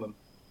Fulham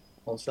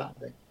on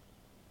Saturday.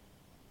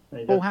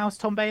 Full house,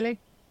 Tom Bailey?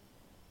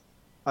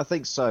 I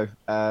think so.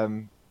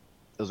 There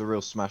was a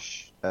real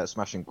smash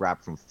and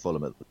grab from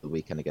Fulham at the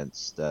weekend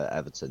against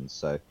Everton.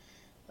 So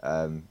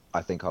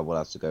I think I will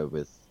have to go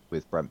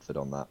with Brentford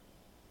on that.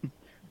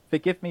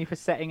 Forgive me for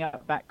setting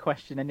up that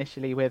question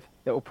initially with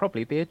it will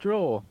probably be a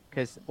draw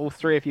because all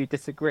three of you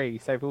disagree,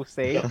 so we'll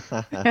see.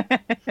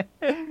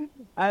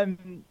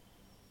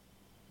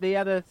 The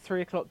other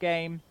 3 o'clock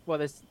game, well,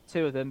 there's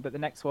two of them, but the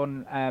next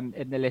one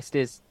in the list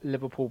is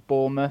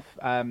Liverpool-Bournemouth.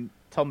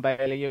 Tom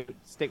Bailey,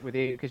 stick with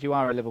you because you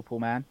are a Liverpool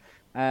man.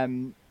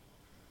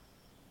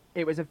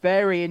 It was a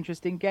very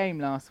interesting game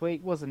last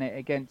week, wasn't it,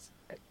 against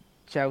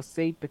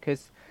Chelsea?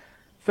 Because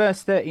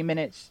first 30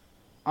 minutes,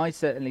 I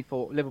certainly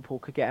thought Liverpool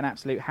could get an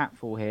absolute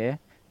hatful here.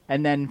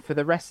 And then for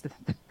the rest of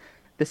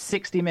the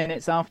 60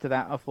 minutes after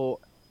that, I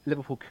thought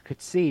Liverpool could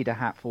concede a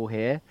hatful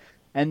here.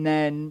 And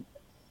then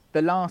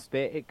the last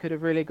bit, it could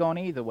have really gone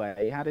either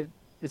way.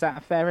 Is that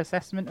a fair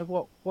assessment of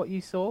what you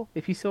saw,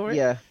 if you saw it?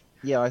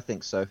 Yeah, I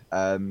think so.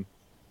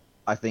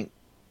 I think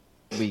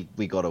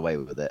we got away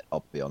with it,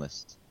 I'll be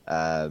honest.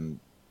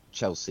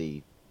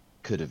 Chelsea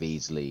could have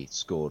easily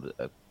scored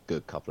a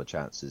good couple of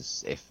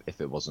chances if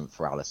it wasn't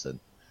for Alisson.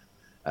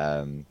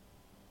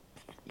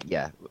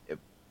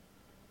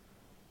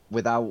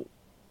 Without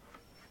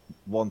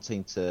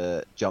wanting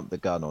to jump the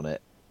gun on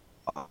it,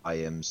 I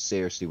am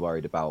seriously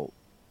worried about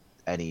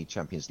any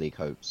Champions League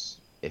hopes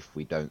if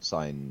we don't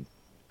sign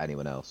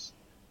anyone else.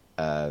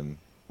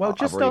 Well,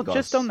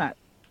 just on that,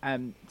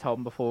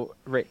 Tom, before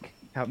Rick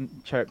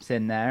chirps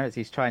in there as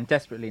he's trying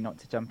desperately not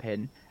to jump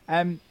in.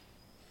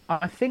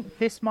 I think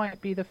this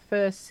might be the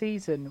first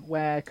season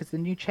where, because the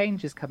new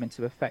changes come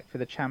into effect for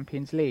the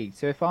Champions League,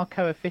 so if our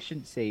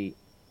coefficiency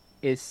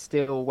is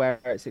still where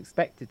it's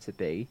expected to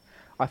be,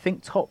 I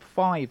think top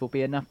 5 will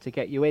be enough to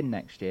get you in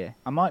next year.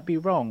 I might be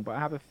wrong, but I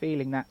have a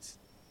feeling that's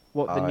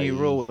what the new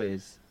rule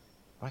is.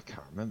 I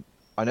can't remember.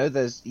 I know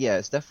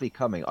it's definitely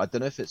coming. I don't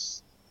know if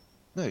it's...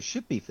 No, it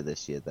should be for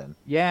this year then.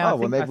 Yeah,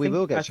 maybe we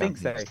will get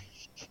Champions League.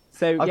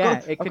 So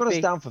I've it could got be...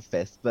 us down for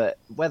 5th, but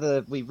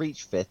whether we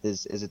reach 5th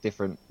is a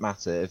different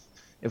matter.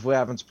 If we're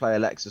having to play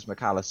Alexis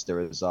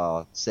McAllister as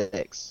our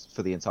 6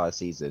 for the entire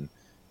season,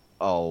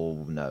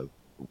 oh no,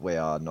 we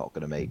are not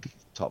going to make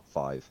top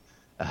 5.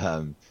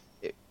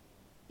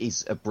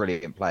 He's a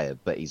brilliant player,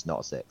 but he's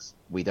not a 6.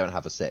 We don't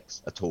have a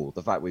 6 at all.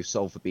 The fact we've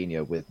sold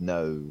Fabinho with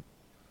no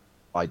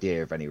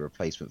idea of any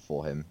replacement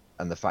for him,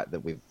 and the fact that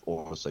we've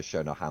also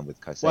shown our hand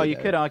with Caicedo. Well, you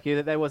could argue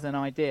that there was an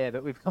idea,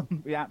 but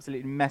we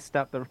absolutely messed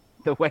up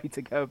the way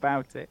to go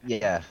about it.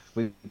 Yeah,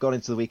 we've gone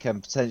into the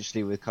weekend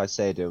potentially with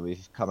Caicedo.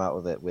 We've come out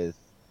of it with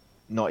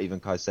not even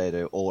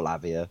Caicedo or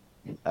Lavia,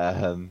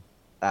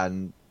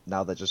 and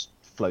now they're just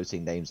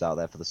floating names out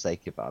there for the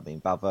sake of it. I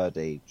mean,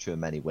 Valverde,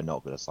 Tchouameni, we're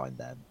not going to sign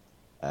them.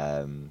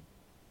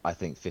 I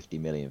think 50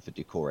 million for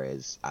Doucouré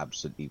is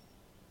absolutely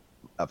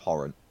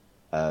abhorrent.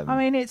 I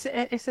mean, it's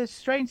a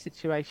strange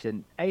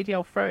situation. AD,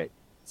 I'll throw it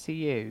to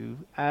you.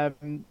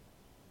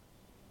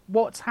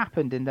 What's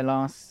happened in the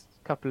last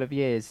couple of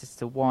years as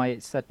to why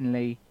it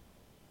suddenly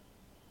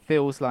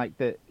feels like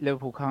that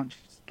Liverpool can't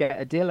just get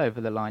a deal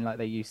over the line like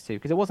they used to?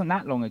 Because it wasn't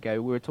that long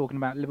ago we were talking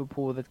about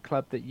Liverpool, the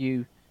club that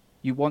you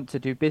want to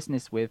do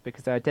business with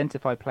because they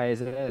identify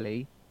players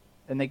early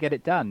and they get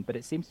it done. But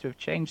it seems to have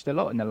changed a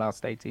lot in the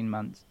last 18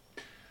 months.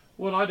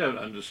 What I don't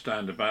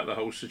understand about the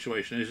whole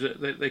situation is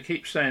that they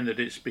keep saying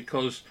that it's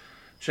because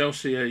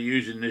Chelsea are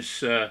using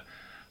this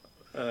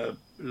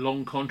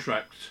long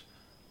contract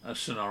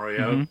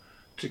scenario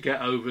to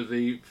get over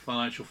the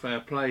financial fair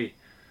play.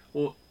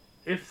 Well,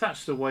 if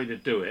that's the way to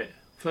do it,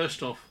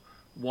 first off,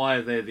 why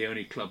are they the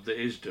only club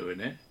that is doing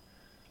it?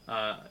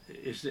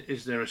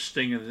 Is there a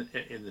sting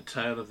in the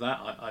tail of that?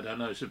 I don't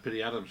know. It's a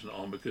pity Adam's not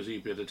on because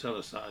he'd be able to tell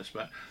us that, I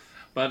expect.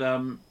 But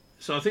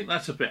so I think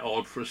that's a bit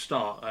odd for a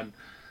start. And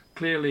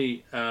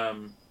clearly,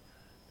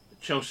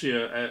 Chelsea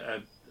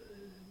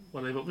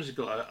they've obviously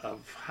got a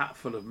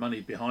hatful of money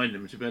behind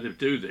them to be able to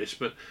do this,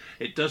 but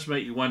it does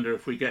make you wonder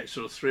if we get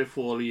sort of 3 or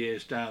 4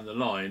 years down the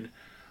line,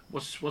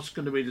 what's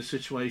going to be the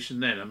situation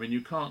then? I mean, you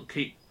can't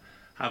keep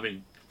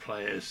having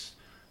players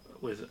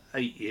with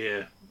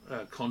 8-year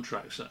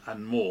contracts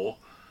and more,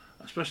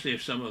 especially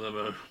if some of them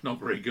are not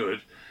very good.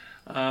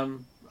 I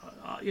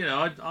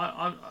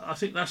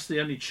think that's the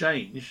only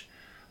change.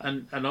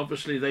 And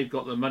obviously they've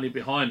got the money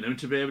behind them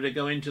to be able to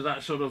go into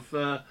that sort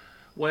of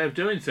way of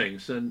doing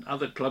things, and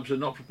other clubs are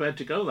not prepared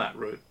to go that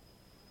route.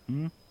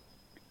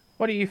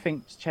 What do you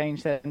think's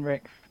changed then,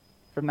 Rick,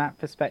 from that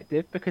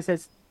perspective? Because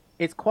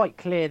it's quite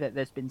clear that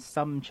there's been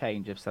some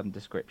change of some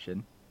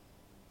description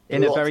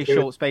in a very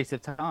short space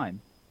of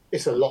time.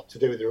 It's a lot to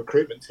do with the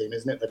recruitment team,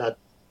 isn't it? They've had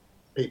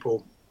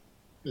people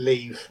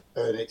leave,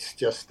 and it's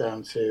just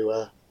down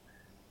to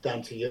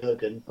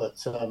Jurgen.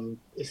 But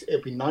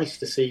it'd be nice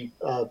to see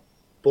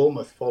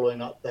Bournemouth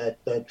following up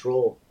their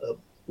draw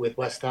with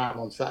West Ham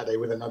on Saturday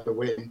with another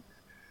win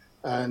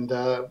and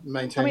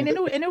maintaining. I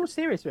mean, in all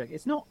seriousness, Rick,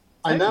 it's not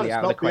totally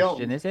out of the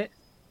question, is it?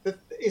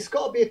 It's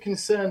got to be a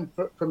concern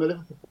from a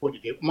Liverpool point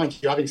of view.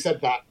 Mind you, having said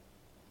that,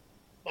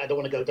 I don't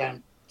want to go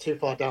down too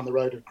far down the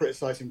road of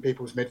criticising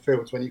people's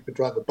midfields when you could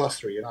drive a bus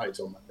through United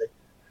on Monday.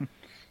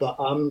 But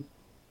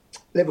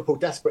Liverpool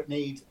desperate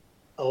need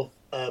of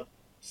a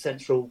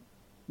central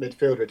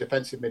midfielder, a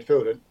defensive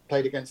midfielder,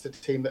 played against a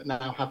team that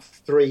now have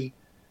 3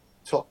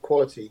 top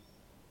quality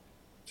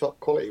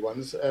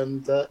ones,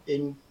 and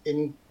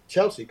in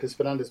Chelsea, because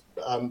Fernandes,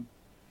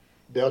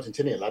 the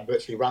Argentinian lad,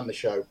 virtually ran the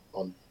show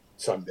on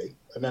Sunday,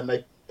 and then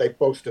they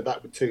bolstered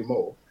that with 2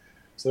 more,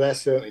 so they're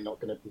certainly not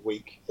going to be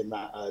weak in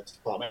that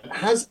department.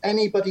 Has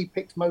anybody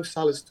picked Mo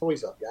Salah's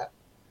toys up yet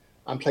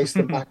and placed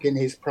them back in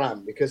his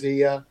pram? Because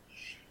he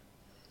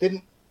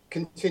didn't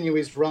continue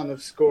his run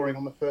of scoring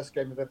on the first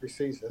game of every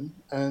season,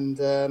 and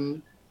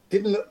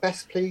didn't look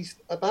best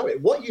pleased about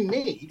it. What you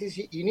need is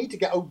you need to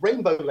get a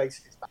rainbow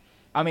laces back.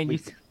 I mean,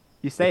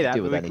 you say that,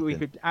 but we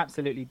could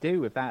absolutely do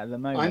with that at the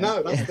moment. I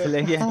know, that's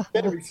the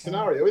scary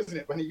scenario, isn't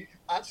it? When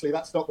actually,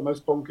 that's not the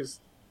most bonkers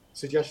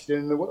suggestion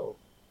in the world.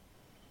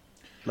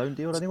 Loan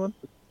deal, anyone?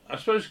 I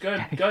suppose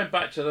going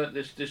back to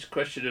this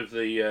question of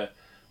the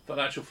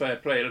financial fair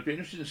play, it'll be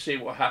interesting to see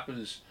what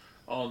happens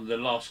on the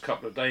last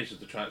couple of days of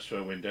the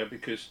transfer window,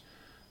 because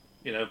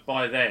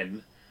by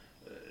then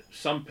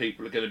some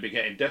people are going to be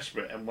getting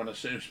desperate and want to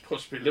soon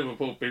possibly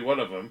Liverpool be one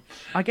of them.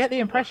 I get the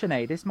impression,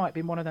 this might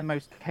be one of the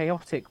most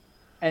chaotic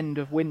end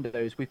of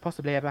windows we've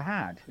possibly ever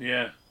had.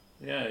 Yeah,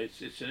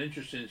 it's an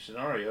interesting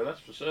scenario, that's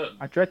for certain.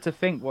 I dread to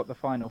think what the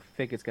final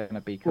figure's going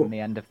to be come the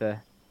end of the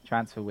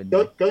transfer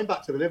window. Going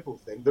back to the Liverpool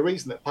thing, the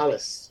reason that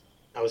Palace,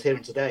 I was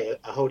hearing today,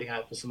 are holding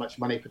out for so much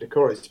money for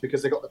Decore is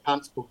because they got the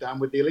pants pulled down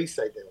with the Elise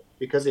deal,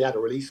 because he had a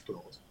release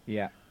clause.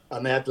 Yeah.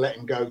 And they had to let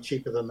him go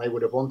cheaper than they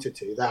would have wanted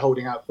to. They're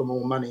holding out for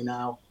more money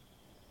now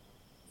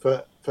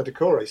for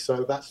Decore,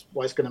 so that's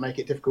why it's going to make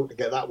it difficult to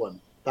get that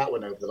one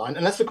over the line.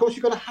 Unless, of course,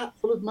 you've got a hat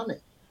full of money.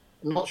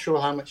 I'm not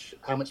sure how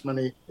much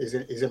money is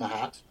in a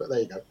hat, but there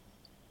you go.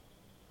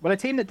 Well, a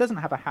team that doesn't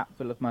have a hat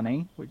full of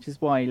money, which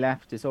is why he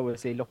left, is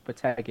obviously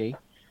Lopetegui.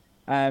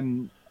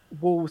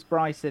 Wolves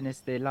Brighton is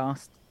the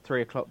last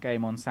 3 o'clock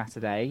game on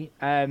Saturday.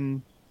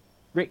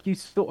 Rick, you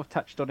sort of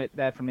touched on it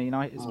there from the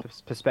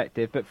United's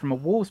perspective, but from a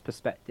Wolves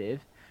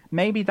perspective,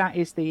 maybe that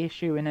is the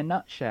issue in a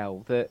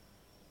nutshell, that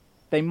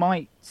they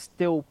might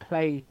still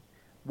play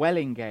well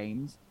in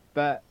games,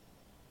 but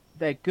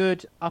they're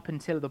good up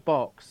until the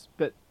box.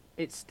 But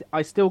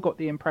I still got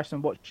the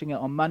impression watching it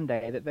on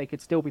Monday that they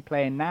could still be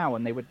playing now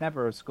and they would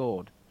never have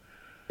scored.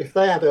 If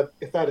they had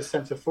a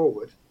centre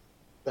forward,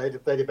 they'd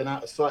have been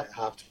out of sight at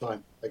half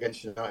time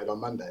against United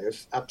on Monday. It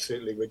was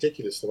absolutely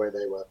ridiculous the way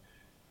they were.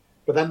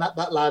 But then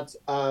that lad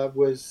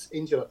was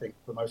injured, I think,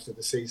 for most of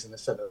the season, the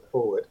centre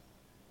forward.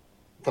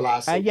 For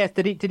last season. Yes,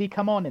 did he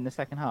come on in the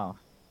second half?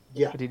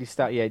 Yeah. Or did he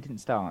start? Yeah, he didn't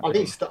start. I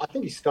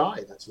think he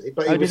started, actually.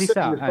 But did he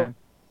start?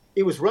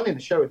 He was running the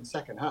show in the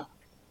second half.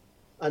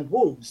 And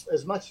Wolves,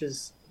 as much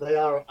as they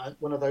are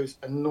one of those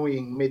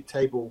annoying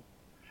mid-table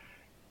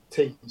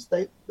teams,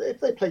 they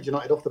played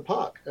United off the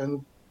park.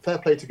 And fair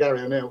play to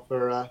Gary O'Neill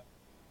for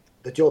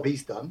the job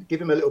he's done. Give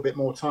him a little bit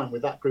more time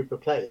with that group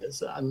of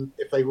players, and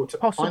if they were to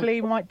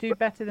possibly might do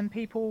better than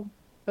people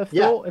have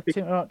thought.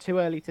 If too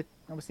early to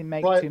obviously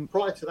make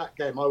prior to that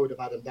game, I would have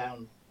had them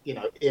down,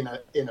 in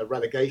a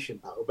relegation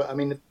battle. But I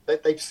mean,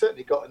 they've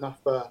certainly got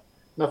enough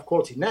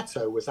quality.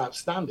 Neto was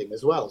outstanding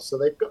as well, so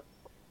they've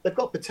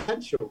got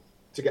potential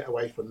to get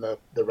away from the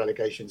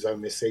relegation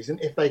zone this season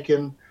if they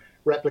can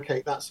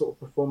replicate that sort of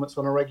performance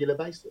on a regular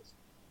basis.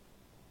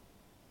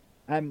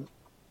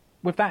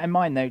 With that in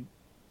mind, though,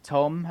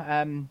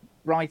 Tom,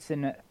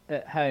 Brighton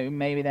at home,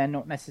 maybe they're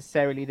not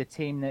necessarily the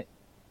team that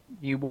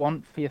you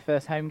want for your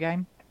first home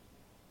game?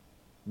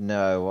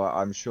 No,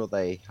 I'm sure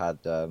they had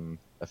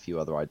a few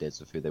other ideas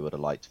of who they would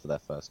have liked for their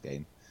first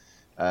game.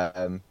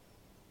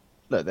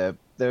 Look,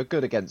 they're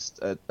good against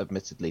an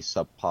admittedly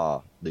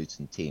subpar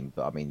Luton team,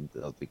 but I mean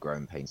there'll be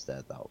growing pains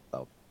there.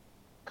 They'll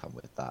come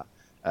with that.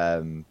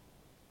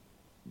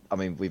 I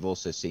mean, we've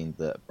also seen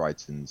that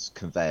Brighton's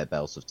conveyor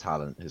belt of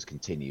talent has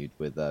continued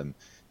with the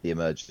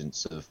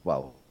emergence of,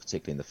 well,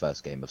 particularly in the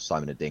first game, of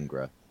Simon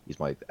Adingra. He's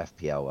my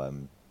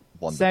FPL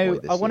wonder boy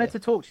this I wanted year. to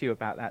talk to you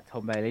about that,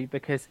 Tom Bailey,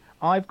 because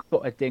I've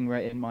got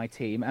Adingra in my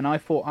team, and I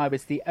thought I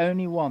was the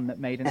only one that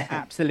made an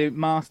absolute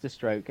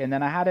masterstroke. And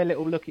then I had a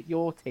little look at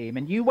your team,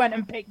 and you went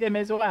and picked him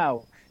as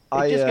well.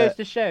 It just goes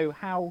to show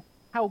how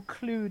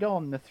clued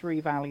on the Three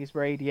Valleys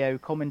Radio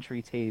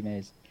commentary team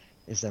is.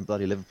 It's them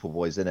bloody Liverpool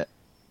boys, isn't it?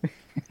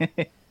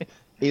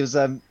 He was.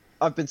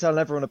 I've been telling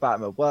everyone about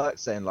him at work,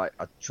 saying like,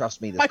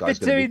 "Trust me, this guy's going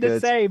to be good." I've been doing the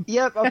same.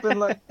 Yep, I've been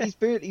like,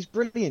 "He's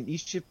brilliant. You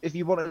should, if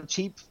you want a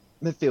cheap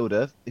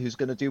midfielder who's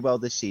going to do well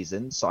this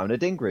season, Simon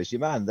Adingra is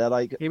your man." They're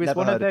like, he was never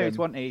one of heard those,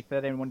 wasn't he? For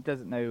anyone who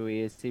doesn't know who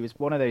he is, he was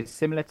one of those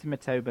similar to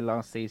Matoba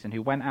last season,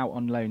 who went out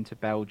on loan to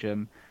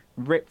Belgium,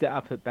 ripped it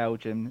up at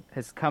Belgium,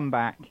 has come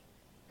back,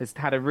 has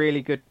had a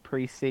really good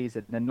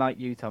pre-season, and like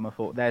you, Tom, I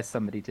thought there's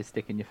somebody to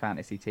stick in your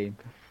fantasy team.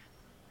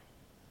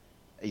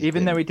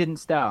 Even though he didn't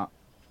start,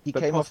 he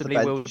but came off the possibly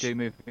bench. will do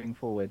moving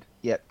forward.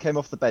 Yeah, came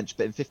off the bench,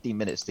 but in 15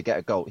 minutes to get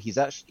a goal. He's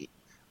actually,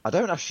 I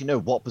don't actually know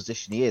what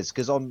position he is,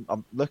 because I'm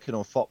looking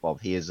on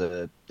FotMob, he is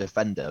a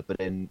defender, but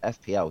in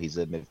FPL he's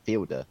a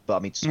midfielder. But I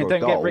mean, to score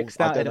Don't a get goal, Rick I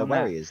started don't know on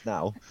where that. he is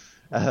now.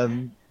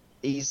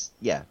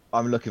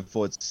 I'm looking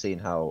forward to seeing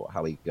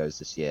how he goes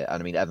this year.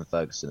 And I mean, Evan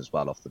Ferguson as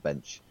well off the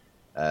bench,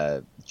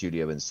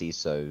 Julio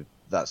Enciso.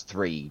 That's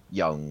 3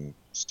 young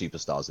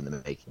superstars in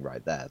the making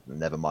right there.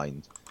 Never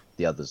mind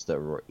the others that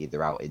are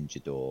either out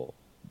injured or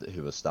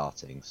who are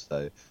starting.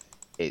 So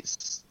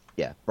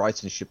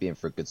Brighton should be in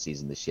for a good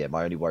season this year.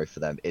 My only worry for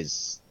them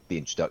is the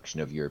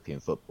introduction of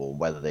European football and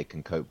whether they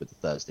can cope with the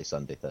Thursday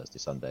Sunday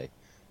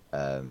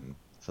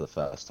for the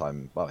first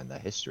time in their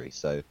history.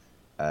 So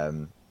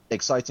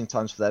exciting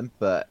times for them,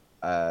 but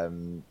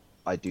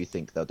I do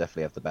think they'll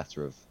definitely have the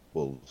better of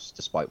Wolves,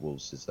 despite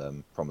Wolves'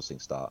 promising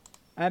start.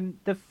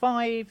 The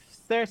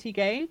 5:30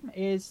 game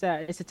is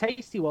it's a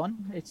tasty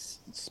one. It's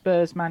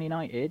Spurs Man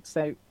United.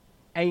 So,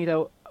 Aid,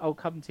 I'll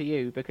come to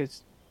you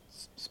because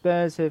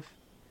Spurs have,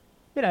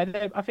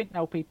 I think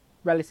they'll be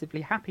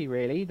relatively happy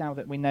really now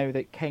that we know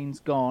that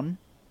Kane's gone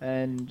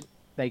and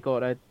they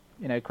got a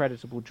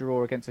creditable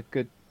draw against a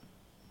good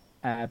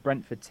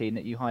Brentford team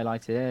that you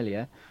highlighted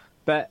earlier.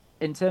 But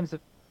in terms of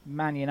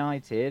Man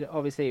United,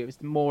 obviously it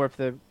was more of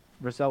the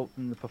result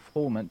than the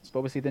performance. But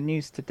obviously the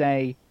news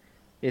today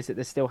is that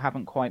they still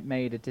haven't quite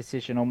made a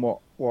decision on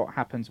what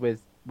happens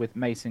with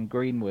Mason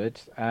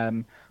Greenwood.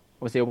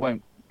 Obviously I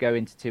won't go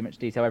into too much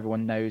detail.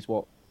 Everyone knows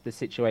what the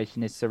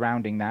situation is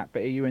surrounding that.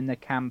 But are you in the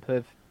camp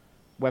of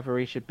whether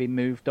he should be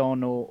moved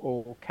on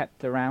or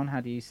kept around? How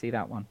do you see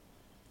that one?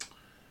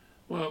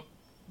 Well,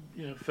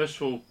 first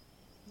of all,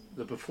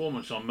 the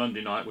performance on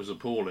Monday night was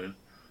appalling.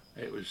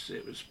 It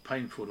was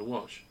painful to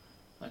watch.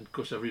 And of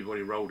course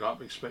everybody rolled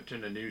up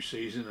expecting a new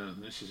season,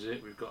 and this is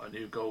it, we've got a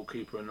new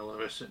goalkeeper and all the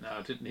rest of it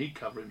now. Didn't he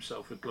cover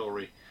himself with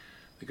glory?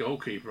 The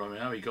goalkeeper, I mean,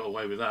 how he got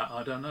away with that,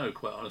 I don't know,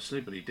 quite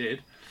honestly, but he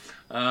did.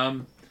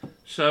 With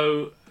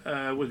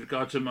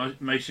regard to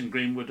Mason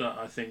Greenwood,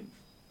 I think,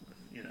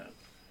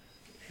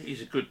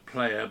 he's a good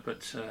player,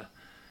 but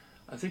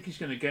I think he's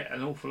going to get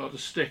an awful lot of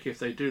stick if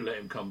they do let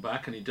him come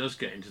back and he does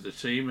get into the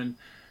team, and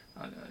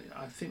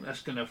I think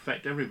that's going to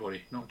affect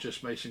everybody, not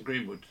just Mason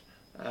Greenwood.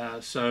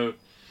 So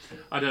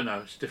I don't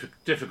know. It's a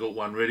difficult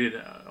one, really.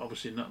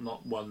 Obviously,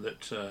 not one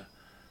that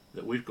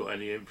we've got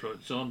any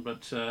influence on.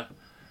 But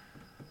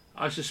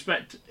I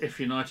suspect if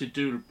United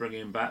do bring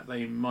him back,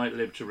 they might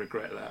live to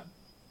regret that.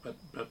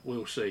 But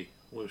we'll see.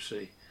 We'll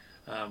see.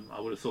 I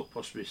would have thought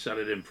possibly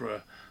selling him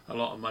for a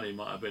lot of money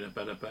might have been a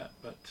better bet.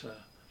 But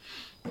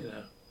I don't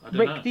know.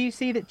 Rick, do you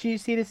see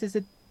this as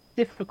a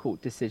difficult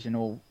decision,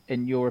 or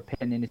in your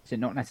opinion, is it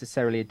not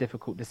necessarily a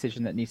difficult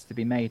decision that needs to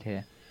be made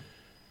here?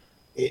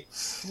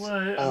 It's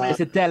it's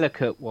a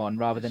delicate one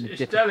rather than a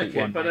difficult delicate,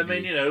 one. But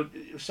maybe. I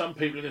mean, some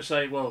people are going to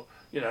say, well,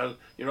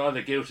 you're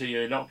either guilty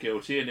or you're not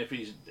guilty, and if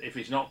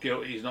he's not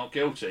guilty, he's not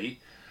guilty.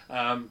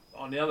 On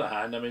the other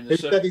hand, I mean,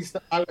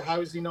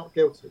 how is he not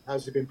guilty?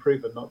 How's he been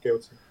proven not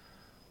guilty?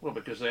 Well,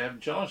 because they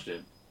haven't charged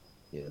him.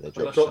 Yeah, they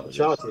Dropped dropped the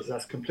charges.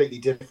 That's a completely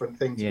different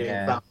thing to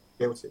being found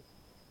guilty.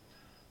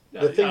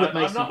 No, The thing with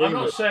Mason I'm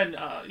not saying,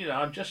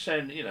 I'm just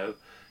saying,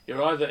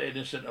 you're either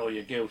innocent or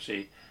you're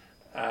guilty.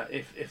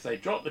 If they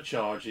drop the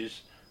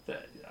charges,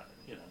 that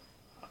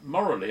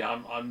morally,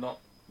 I'm not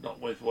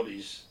with what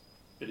he's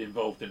been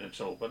involved in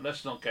at all. But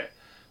let's not get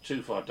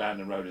too far down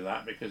the road of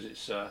that, because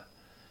it's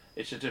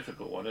a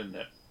difficult one, isn't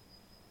it?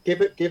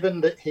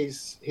 Given that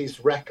his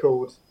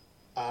record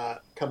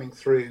coming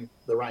through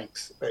the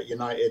ranks at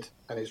United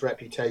and his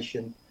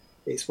reputation,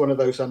 it's one of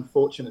those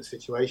unfortunate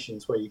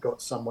situations where you've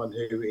got someone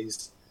who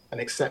is an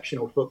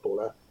exceptional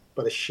footballer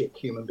but a shit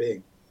human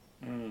being.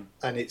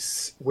 And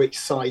it's which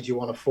side you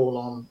want to fall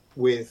on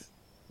with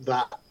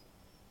that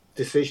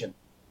decision.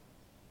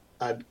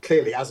 And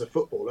clearly, as a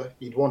footballer,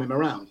 you'd want him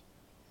around.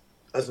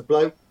 As a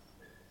bloke,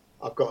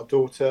 I've got a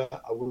daughter.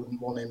 I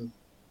wouldn't want him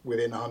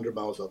within 100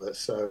 miles of it.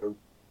 So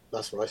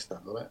that's where I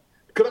stand on it.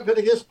 Could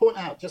I just point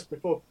out, just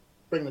before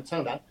bringing the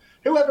tone down,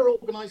 whoever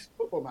organised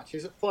football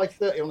matches at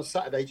 5:30 on a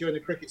Saturday during the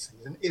cricket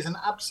season is an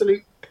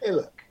absolute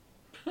pillock.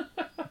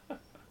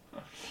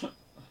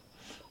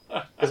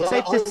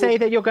 Safe to say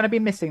that you're going to be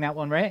missing that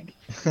one, Rick.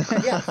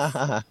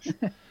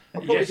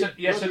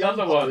 Yes,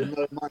 another one.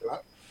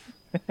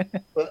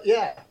 But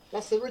yeah,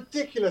 that's a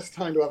ridiculous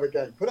time to have a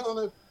game. Put it on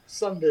a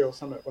Sunday or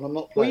something when I'm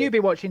not playing. Will you be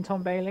watching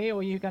Tom Bailey, or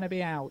are you going to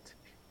be out?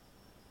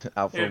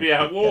 He'll be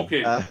out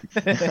walking.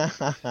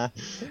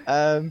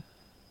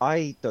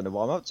 I don't know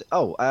what I'm up to.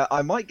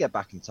 I might get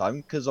back in time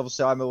because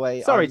obviously I'm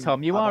away. Sorry,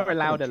 Tom, you are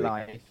allowed a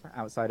life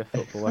outside of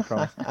football, I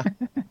promise.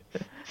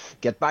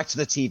 Get back to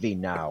the TV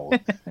now.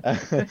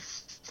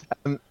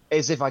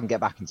 Is if I can get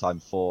back in time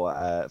for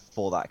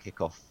that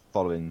kickoff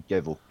following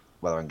Yeovil,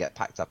 whether I can get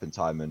packed up in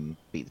time and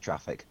beat the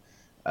traffic.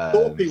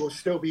 Thorpe will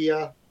still be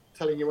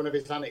telling you one of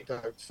his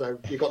anecdotes, so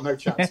you've got no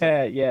chance.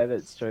 Yeah,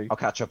 that's true. I'll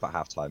catch up at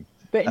halftime.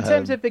 But in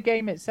terms of the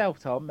game itself,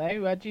 Tom,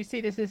 though, do you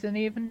see this as an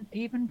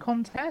even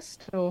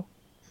contest, or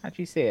how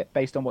do you see it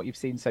based on what you've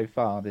seen so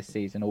far this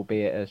season,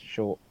 albeit a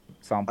short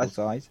sample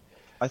size?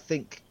 I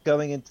think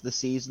going into the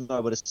season, I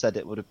would have said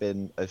it would have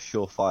been a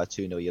surefire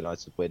 2-0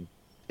 United win.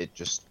 It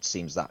just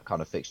seems that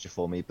kind of fixture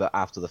for me. But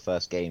after the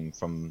first game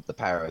from the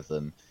pair of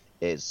them,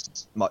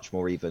 it's much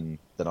more even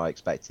than I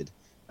expected.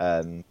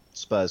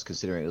 Spurs,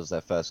 considering it was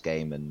their first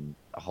game and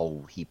a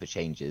whole heap of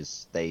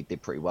changes, they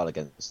did pretty well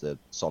against the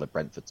solid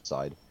Brentford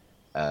side.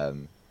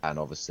 And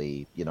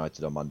obviously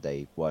United on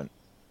Monday weren't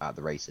at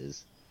the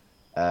races.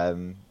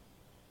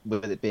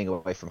 With it being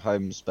away from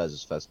home,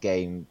 Spurs' first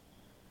game,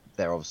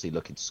 they're obviously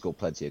looking to score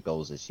plenty of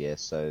goals this year,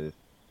 so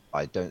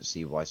I don't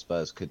see why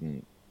Spurs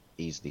couldn't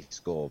easily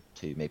score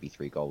 2, maybe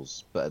 3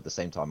 goals. But at the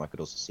same time, I could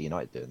also see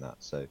United doing that,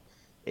 so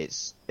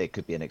it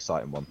could be an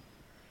exciting one.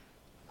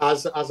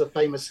 As a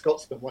famous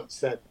Scotsman once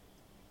said,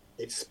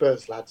 it's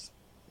Spurs, lads.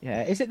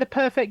 Yeah, is it the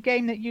perfect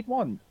game that you'd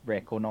want,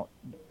 Rick, or not?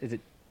 Is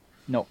it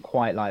not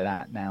quite like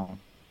that now?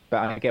 But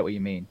I get what you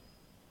mean.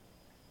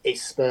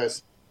 It's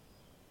Spurs.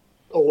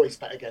 Always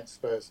bet against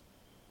Spurs.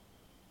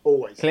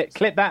 Always.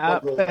 Clip that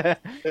up. Clip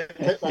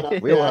that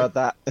up. We all heard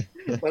that.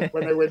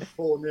 when they win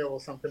 4-0 or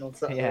something on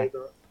Saturday.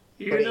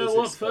 Yeah. You know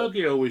what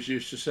Fergie always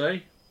used to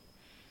say?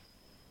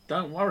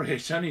 Don't worry,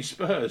 it's only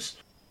Spurs.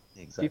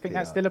 Exactly. Do you think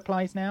that still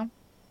applies now?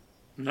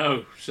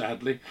 No,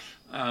 sadly,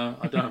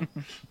 I don't.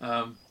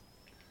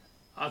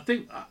 I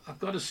think I've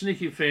got a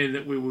sneaky feeling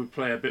that we would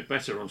play a bit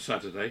better on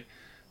Saturday,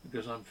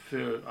 because I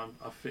feel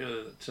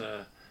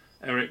that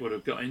Eric would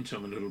have got into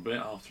him a little bit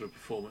after a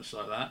performance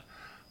like that.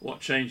 what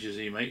changes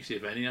he makes,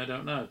 if any, I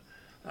don't know.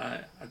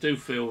 I do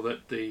feel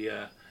that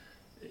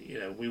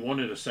we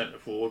wanted a centre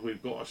forward.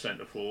 We've got a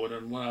centre forward,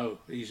 and wow,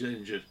 he's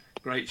injured.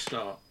 Great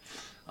start.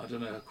 I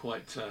don't know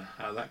quite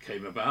how that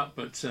came about,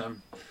 but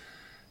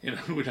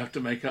we'd have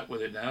to make up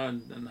with it now,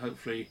 and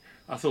hopefully,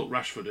 I thought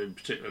Rashford in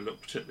particular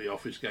looked particularly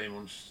off his game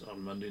on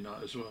Monday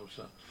night as well.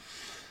 So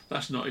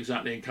that's not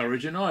exactly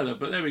encouraging either.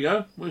 But there we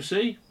go. We'll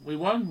see. We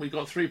won. We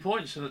got 3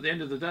 points, and at the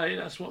end of the day,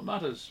 that's what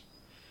matters.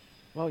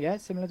 Well, yeah,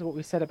 similar to what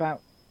we said about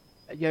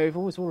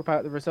Yeovil, it's all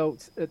about the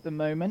results at the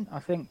moment. I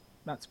think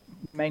that's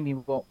mainly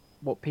what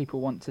people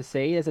want to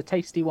see. There's a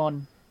tasty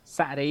one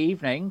Saturday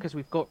evening because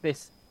we've got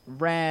this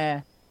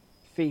rare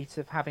feat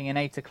of having an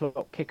 8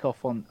 o'clock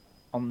kickoff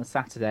on the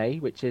Saturday,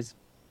 which is,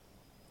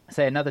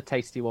 say, another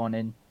tasty one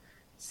in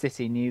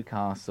City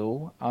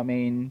Newcastle. I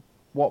mean,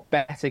 what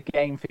better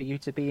game for you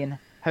to be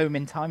home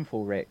in time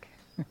for, Rick?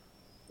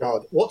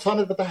 God, what time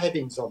are the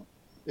beheadings on?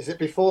 Is it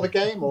before the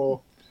game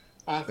or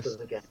after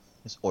the game?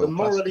 It's Oil The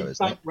morally Classico,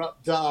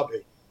 bankrupt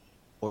derby.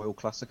 Oil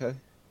Classico.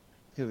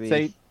 Could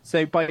be...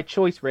 So by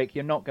choice, Rick,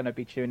 you're not going to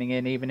be tuning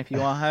in even if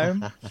you are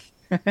home?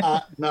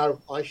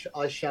 No,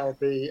 I shall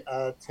be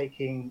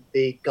taking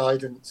the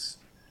guidance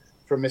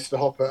from Mr.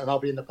 Hopper, and I'll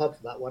be in the pub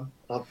for that one.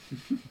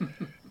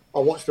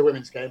 I'll watch the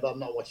women's game, but I'm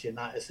not watching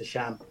that. It's a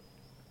sham.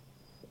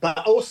 But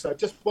also,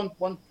 just one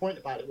point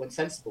about it, one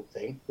sensible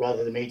thing,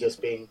 rather than me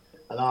just being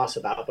an arse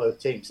about both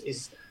teams,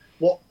 is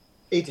what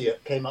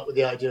idiot came up with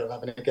the idea of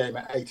having a game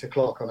at 8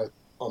 o'clock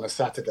on a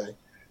Saturday?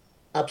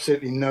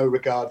 Absolutely no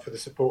regard for the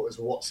supporters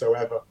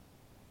whatsoever.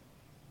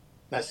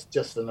 That's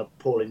just an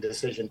appalling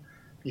decision.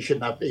 You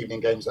shouldn't have evening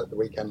games at the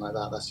weekend like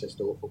that. That's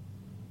just awful.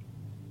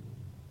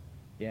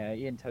 Yeah,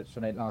 Ian touched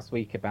on it last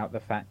week about the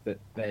fact that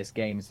there's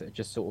games that are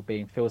just sort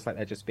of feels like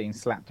they're just being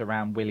slapped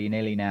around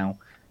willy-nilly now,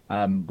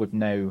 with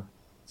no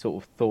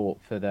sort of thought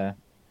for the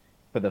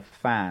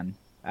fan.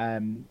 I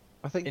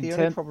think the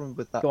only problem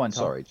with that... Go on,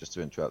 Tom. Sorry, just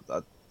to interrupt.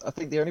 I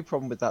think the only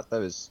problem with that,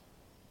 though, is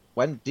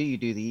when do you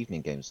do the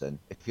evening games then?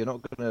 If you're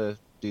not going to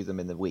do them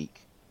in the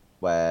week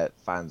where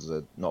fans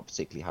are not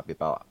particularly happy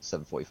about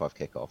 7:45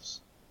 kickoffs,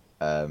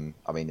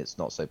 I mean, it's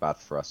not so bad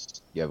for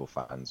us Yeovil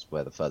fans,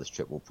 where the furthest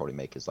trip we'll probably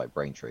make is like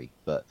Braintree.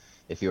 But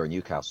if you're a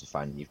Newcastle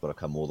fan, you've got to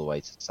come all the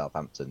way to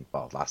Southampton,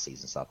 well, last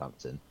season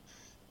Southampton,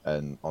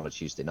 and on a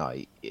Tuesday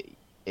night,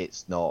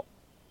 it's not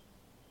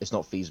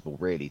feasible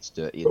really to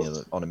do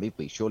it on a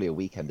midweek. Surely a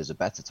weekend is a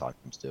better time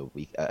to do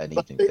an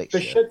evening fixture.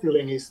 The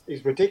scheduling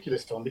is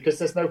ridiculous, Tom, because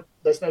there's no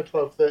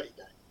 12:30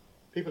 day.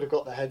 People have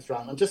got their heads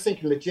around. I'm just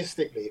thinking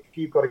logistically, if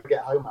you've got to get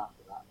home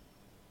after that,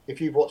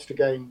 if you've watched a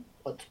game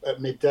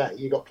at midday,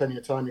 you've got plenty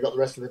of time. You've got the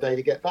rest of the day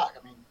to get back.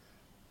 I mean,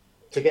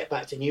 to get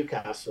back to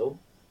Newcastle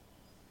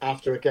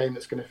after a game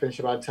that's going to finish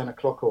about 10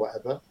 o'clock or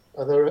whatever,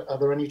 are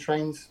there any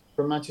trains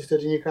from Manchester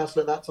to Newcastle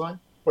at that time?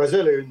 Whereas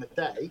earlier in the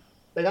day,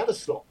 they had a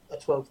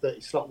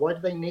 12:30 slot. Why do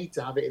they need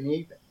to have it in the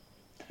evening?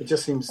 It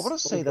just seems... I want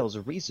to say there was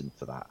a reason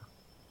for that.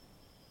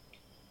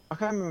 I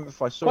can't remember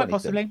if I saw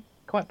anything.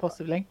 Quite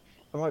possibly.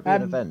 It might be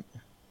an event.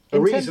 A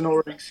reason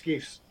or an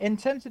excuse. In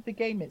terms of the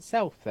game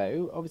itself,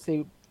 though,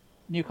 obviously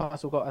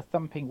Newcastle got a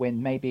thumping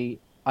win, maybe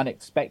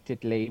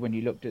unexpectedly when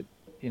you looked at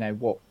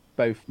what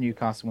both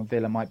Newcastle and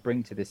Villa might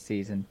bring to this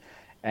season.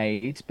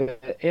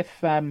 But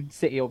if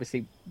City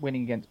obviously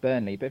winning against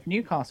Burnley, but if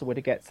Newcastle were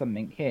to get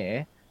something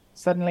here,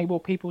 suddenly will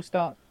people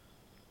start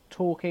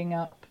talking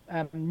up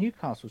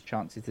Newcastle's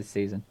chances this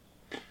season?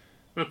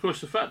 Well, of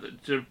course, the fact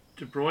that De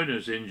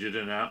Bruyne's injured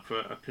and out for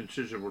a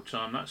considerable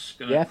time, that's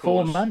going to cause...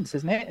 4 months,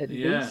 isn't it, at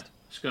least?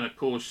 It's going to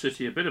cause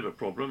City a bit of a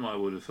problem, I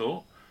would have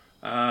thought.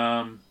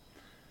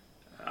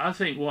 I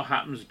think what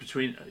happens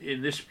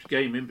in this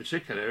game in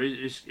particular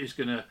is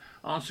going to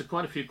answer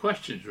quite a few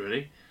questions,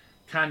 really.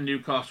 Can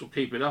Newcastle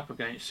keep it up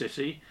against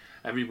City?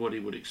 Everybody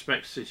would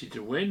expect City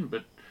to win,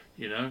 but,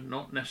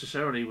 not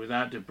necessarily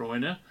without De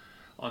Bruyne.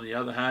 On the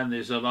other hand,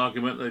 there's an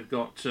argument they've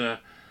got...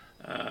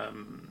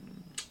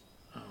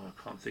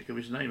 I can't think of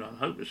his name. I'm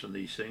hopeless on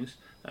these things.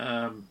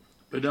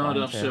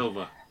 Bernardo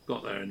Silva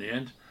got there in the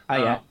end.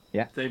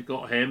 Yeah. They've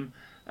got him.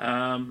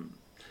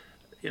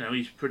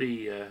 He's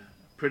pretty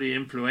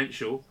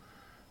influential,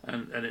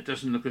 and it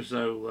doesn't look as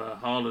though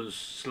Haaland's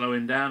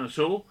slowing down at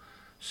all.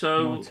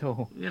 So, not at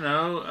all.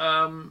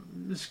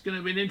 it's going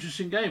to be an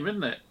interesting game,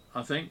 isn't it?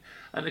 I think.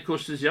 And of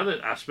course, there's the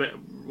other aspect.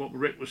 What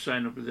Rick was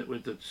saying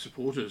with the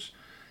supporters.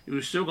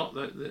 We've still got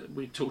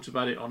we talked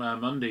about it on our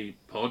Monday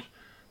pod.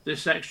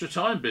 This extra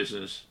time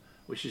business,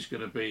 which is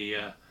going to be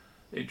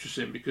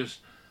interesting because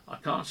I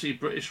can't see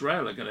British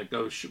Rail are going to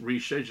go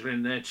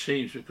rescheduling their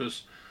teams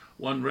because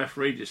one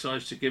referee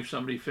decides to give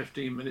somebody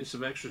 15 minutes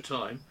of extra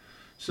time.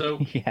 So,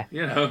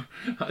 the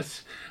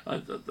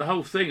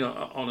whole thing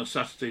on a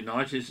Saturday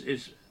night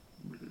is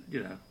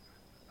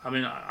I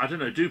mean, I don't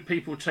know, do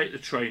people take the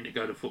train to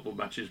go to football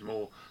matches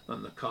more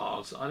than the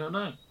cars? I don't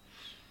know.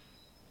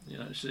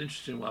 It's an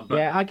interesting one. But...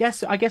 Yeah, I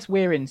guess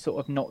we're in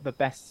sort of not the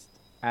best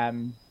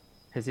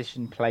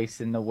position place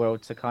in the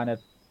world to kind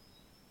of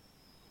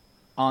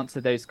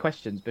answer those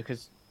questions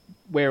because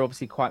we're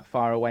obviously quite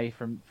far away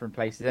from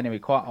places anyway.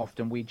 Quite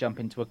often we jump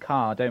into a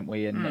car, don't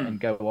we, and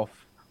go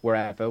off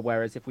wherever.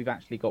 Whereas if we've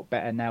actually got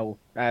better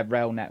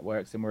rail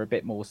networks and we're a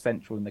bit more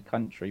central in the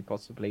country,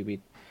 possibly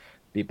we'd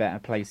be a better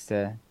place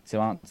to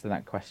answer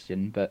that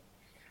question. But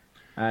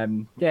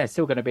it's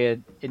still going to be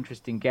an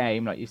interesting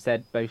game, like you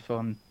said, both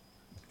on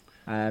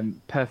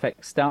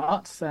perfect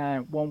starts.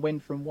 One win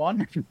from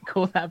one.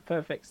 Call that a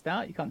perfect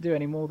start. You can't do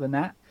any more than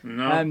that.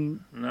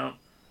 No.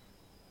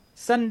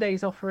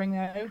 Sunday's offering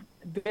though,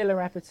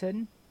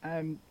 Villa-Everton.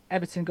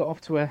 Everton got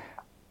off to a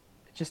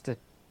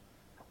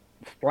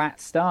flat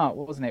start,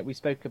 wasn't it? We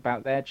spoke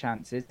about their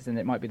chances, and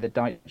it might be the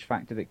Dyche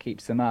factor that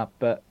keeps them up,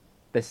 but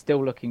they're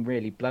still looking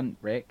really blunt,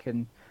 Rick,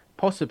 and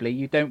possibly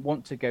you don't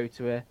want to go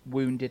to a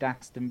wounded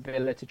Aston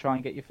Villa to try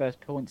and get your first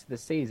points of the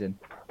season.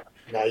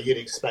 No, you'd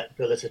expect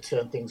Villa to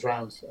turn things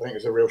round. I think it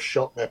was a real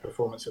shock, their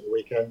performance at the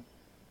weekend.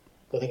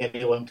 I think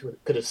anyone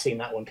could have seen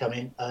that one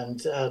coming. And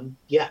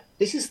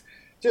this is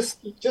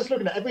just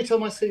looking at every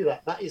time I see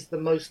that is the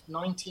most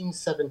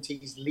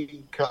 1970s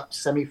League Cup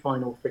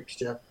semi-final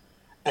fixture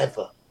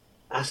ever.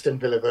 Aston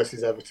Villa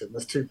versus Everton.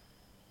 There's two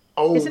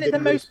old. Isn't it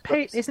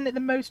the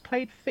most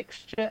played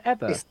fixture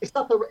ever? It's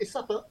up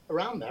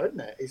around there, isn't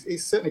it?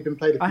 It's certainly been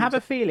played. I have a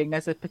feeling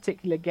there's a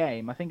particular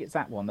game. I think it's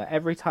that one that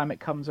every time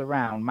it comes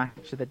around,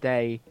 Match of the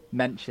Day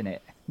mention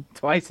it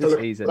twice a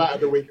season. That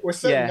of the week. We'll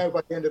certainly know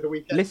by the end of the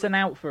weekend. Listen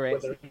out for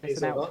it.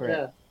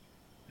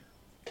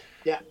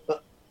 Yeah,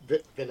 but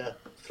Villa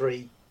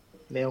 3-0,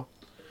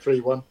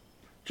 3-1.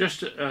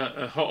 Just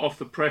a hot off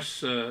the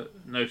press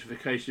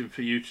notification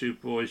for you two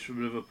boys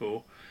from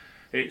Liverpool.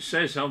 It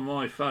says on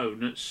my phone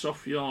that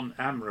Sofyan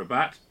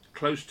Amrabat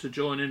close to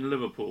joining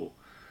Liverpool,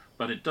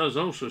 but it does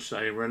also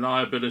say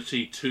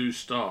reliability 2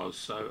 stars.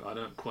 So I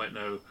don't quite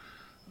know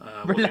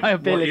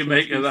what you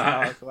make of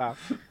that. Wow.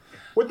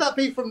 Would that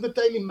be from the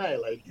Daily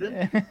Mail,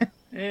 Adrian?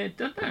 It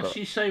doesn't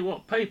actually say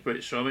what paper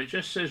it's from. It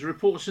just says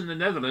reports in the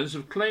Netherlands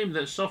have claimed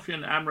that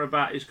Sofyan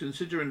Amrabat is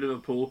considering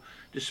Liverpool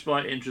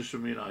despite interest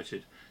from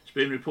United. It's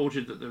been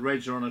reported that the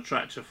Reds are on a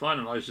track to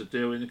finalise the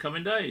deal in the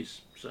coming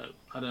days. So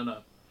I don't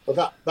know.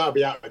 Well, that'll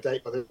be out of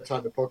date by the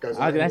time the pod goes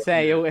on. I was going to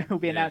say, he'll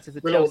be announced as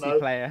a Chelsea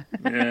player.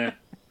 Yeah.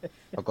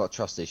 I've got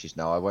trust issues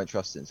now. I won't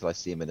trust it until I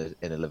see him in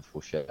a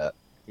Liverpool shirt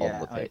on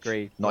the pitch. I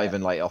agree. Not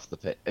even like off the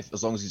pitch.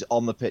 As long as he's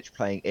on the pitch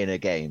playing in a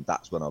game,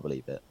 that's when I'll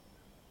believe it.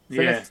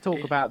 So let's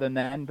talk about them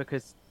then,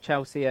 because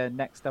Chelsea are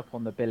next up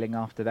on the billing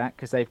after that,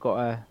 because they've got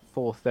a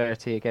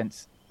 4:30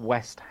 against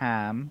West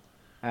Ham.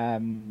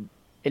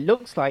 It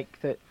looks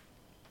like that.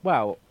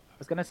 Well, I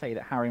was going to say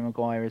that Harry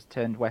Maguire has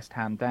turned West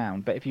Ham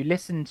down, but if you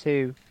listen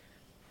to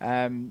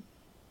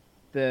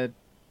the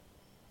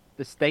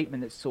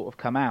statement that's sort of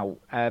come out,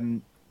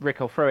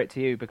 Rick, I'll throw it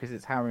to you because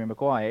it's Harry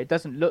Maguire. It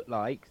doesn't look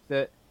like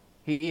that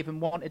he even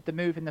wanted the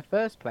move in the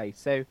first place.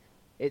 So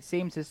it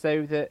seems as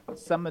though that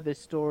some of the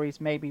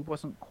stories maybe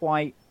wasn't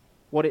quite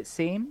what it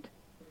seemed.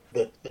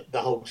 The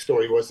whole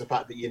story was the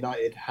fact that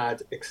United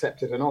had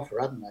accepted an offer,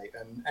 hadn't they?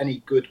 And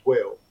any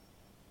goodwill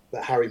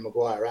that Harry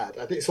Maguire had,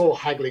 I think it's all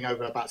haggling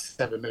over about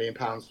 £7 million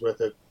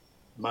worth of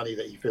money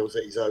that he feels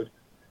that he's owed.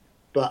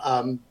 But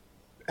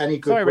any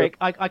goodwill... Sorry, Rick,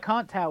 I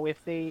can't tell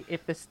if the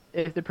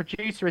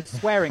producer is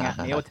swearing at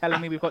me or telling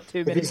me we've got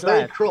 2 minutes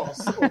left. If he's very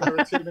cross, or there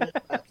are 2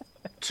 minutes left.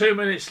 2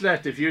 minutes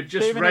left. If you'd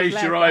just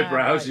raised your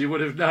eyebrows, you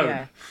would have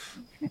known.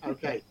 Yeah.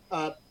 Okay.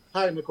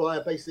 Harry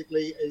Maguire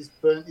basically has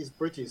burnt his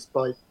bridges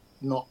by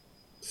not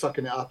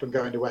sucking it up and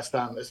going to West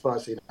Ham as far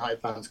as the United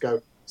fans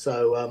go.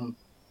 So,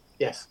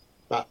 yes,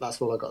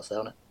 that's all I've got to say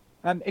on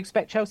it.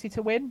 Expect Chelsea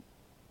to win?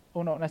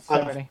 Or not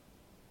necessarily?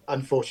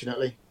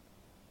 Unfortunately.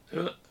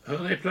 Who are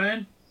they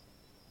playing?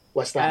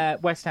 West Ham.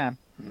 West Ham.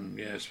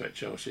 Yeah, expect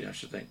Chelsea, I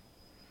should think.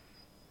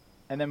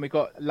 And then we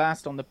got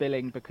last on the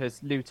billing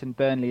because Luton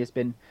Burnley has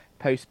been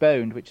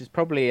postponed, which is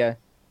probably a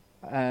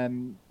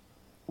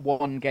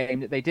one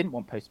game that they didn't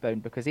want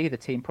postponed because either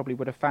team probably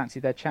would have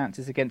fancied their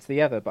chances against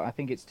the other. But I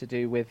think it's to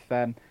do with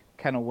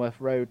Kenilworth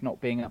Road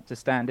not being up to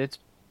standards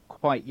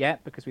quite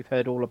yet, because we've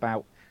heard all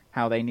about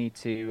how they need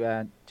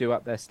to do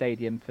up their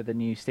stadium for the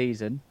new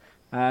season.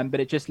 But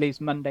it just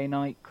leaves Monday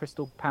night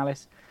Crystal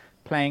Palace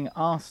playing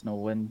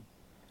Arsenal. And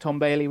Tom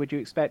Bailey, would you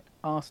expect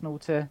Arsenal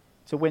to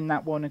win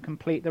that one and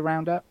complete the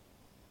roundup?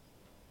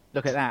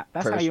 Look at that.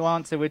 That's how you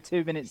answer with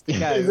 2 minutes to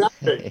go.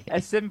 Exactly.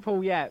 As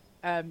simple, yeah.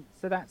 So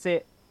that's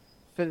it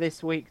for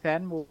this week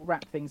then. We'll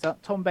wrap things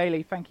up. Tom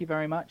Bailey, thank you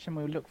very much, and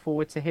we'll look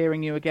forward to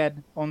hearing you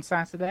again on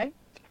Saturday.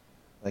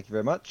 Thank you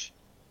very much.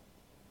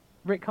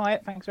 Rick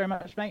Hyatt, thanks very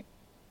much, mate.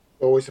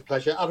 Always a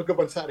pleasure. Have a good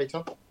one Saturday,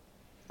 Tom.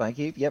 Thank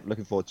you. Yep,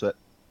 looking forward to it.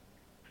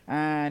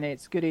 And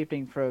it's good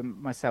evening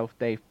from myself,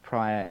 Dave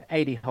Pryor.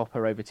 AD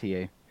Hopper, over to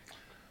you.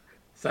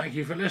 Thank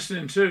you for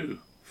listening to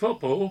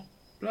Football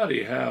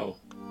Bloody Hell.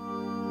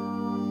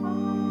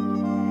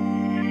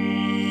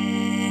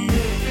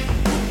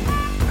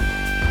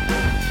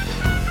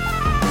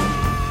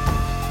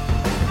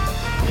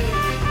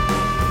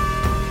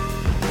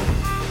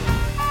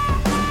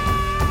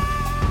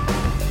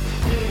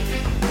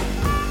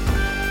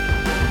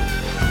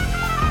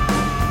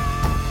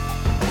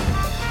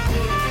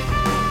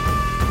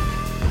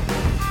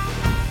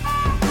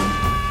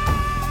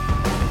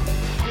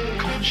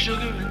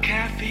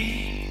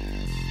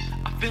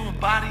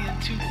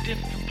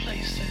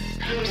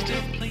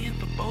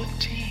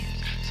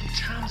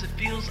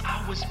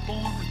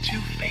 born with two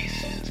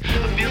faces.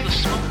 I feel the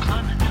smoke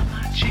climbing down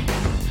my cheek.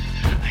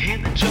 I hear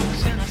the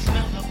jokes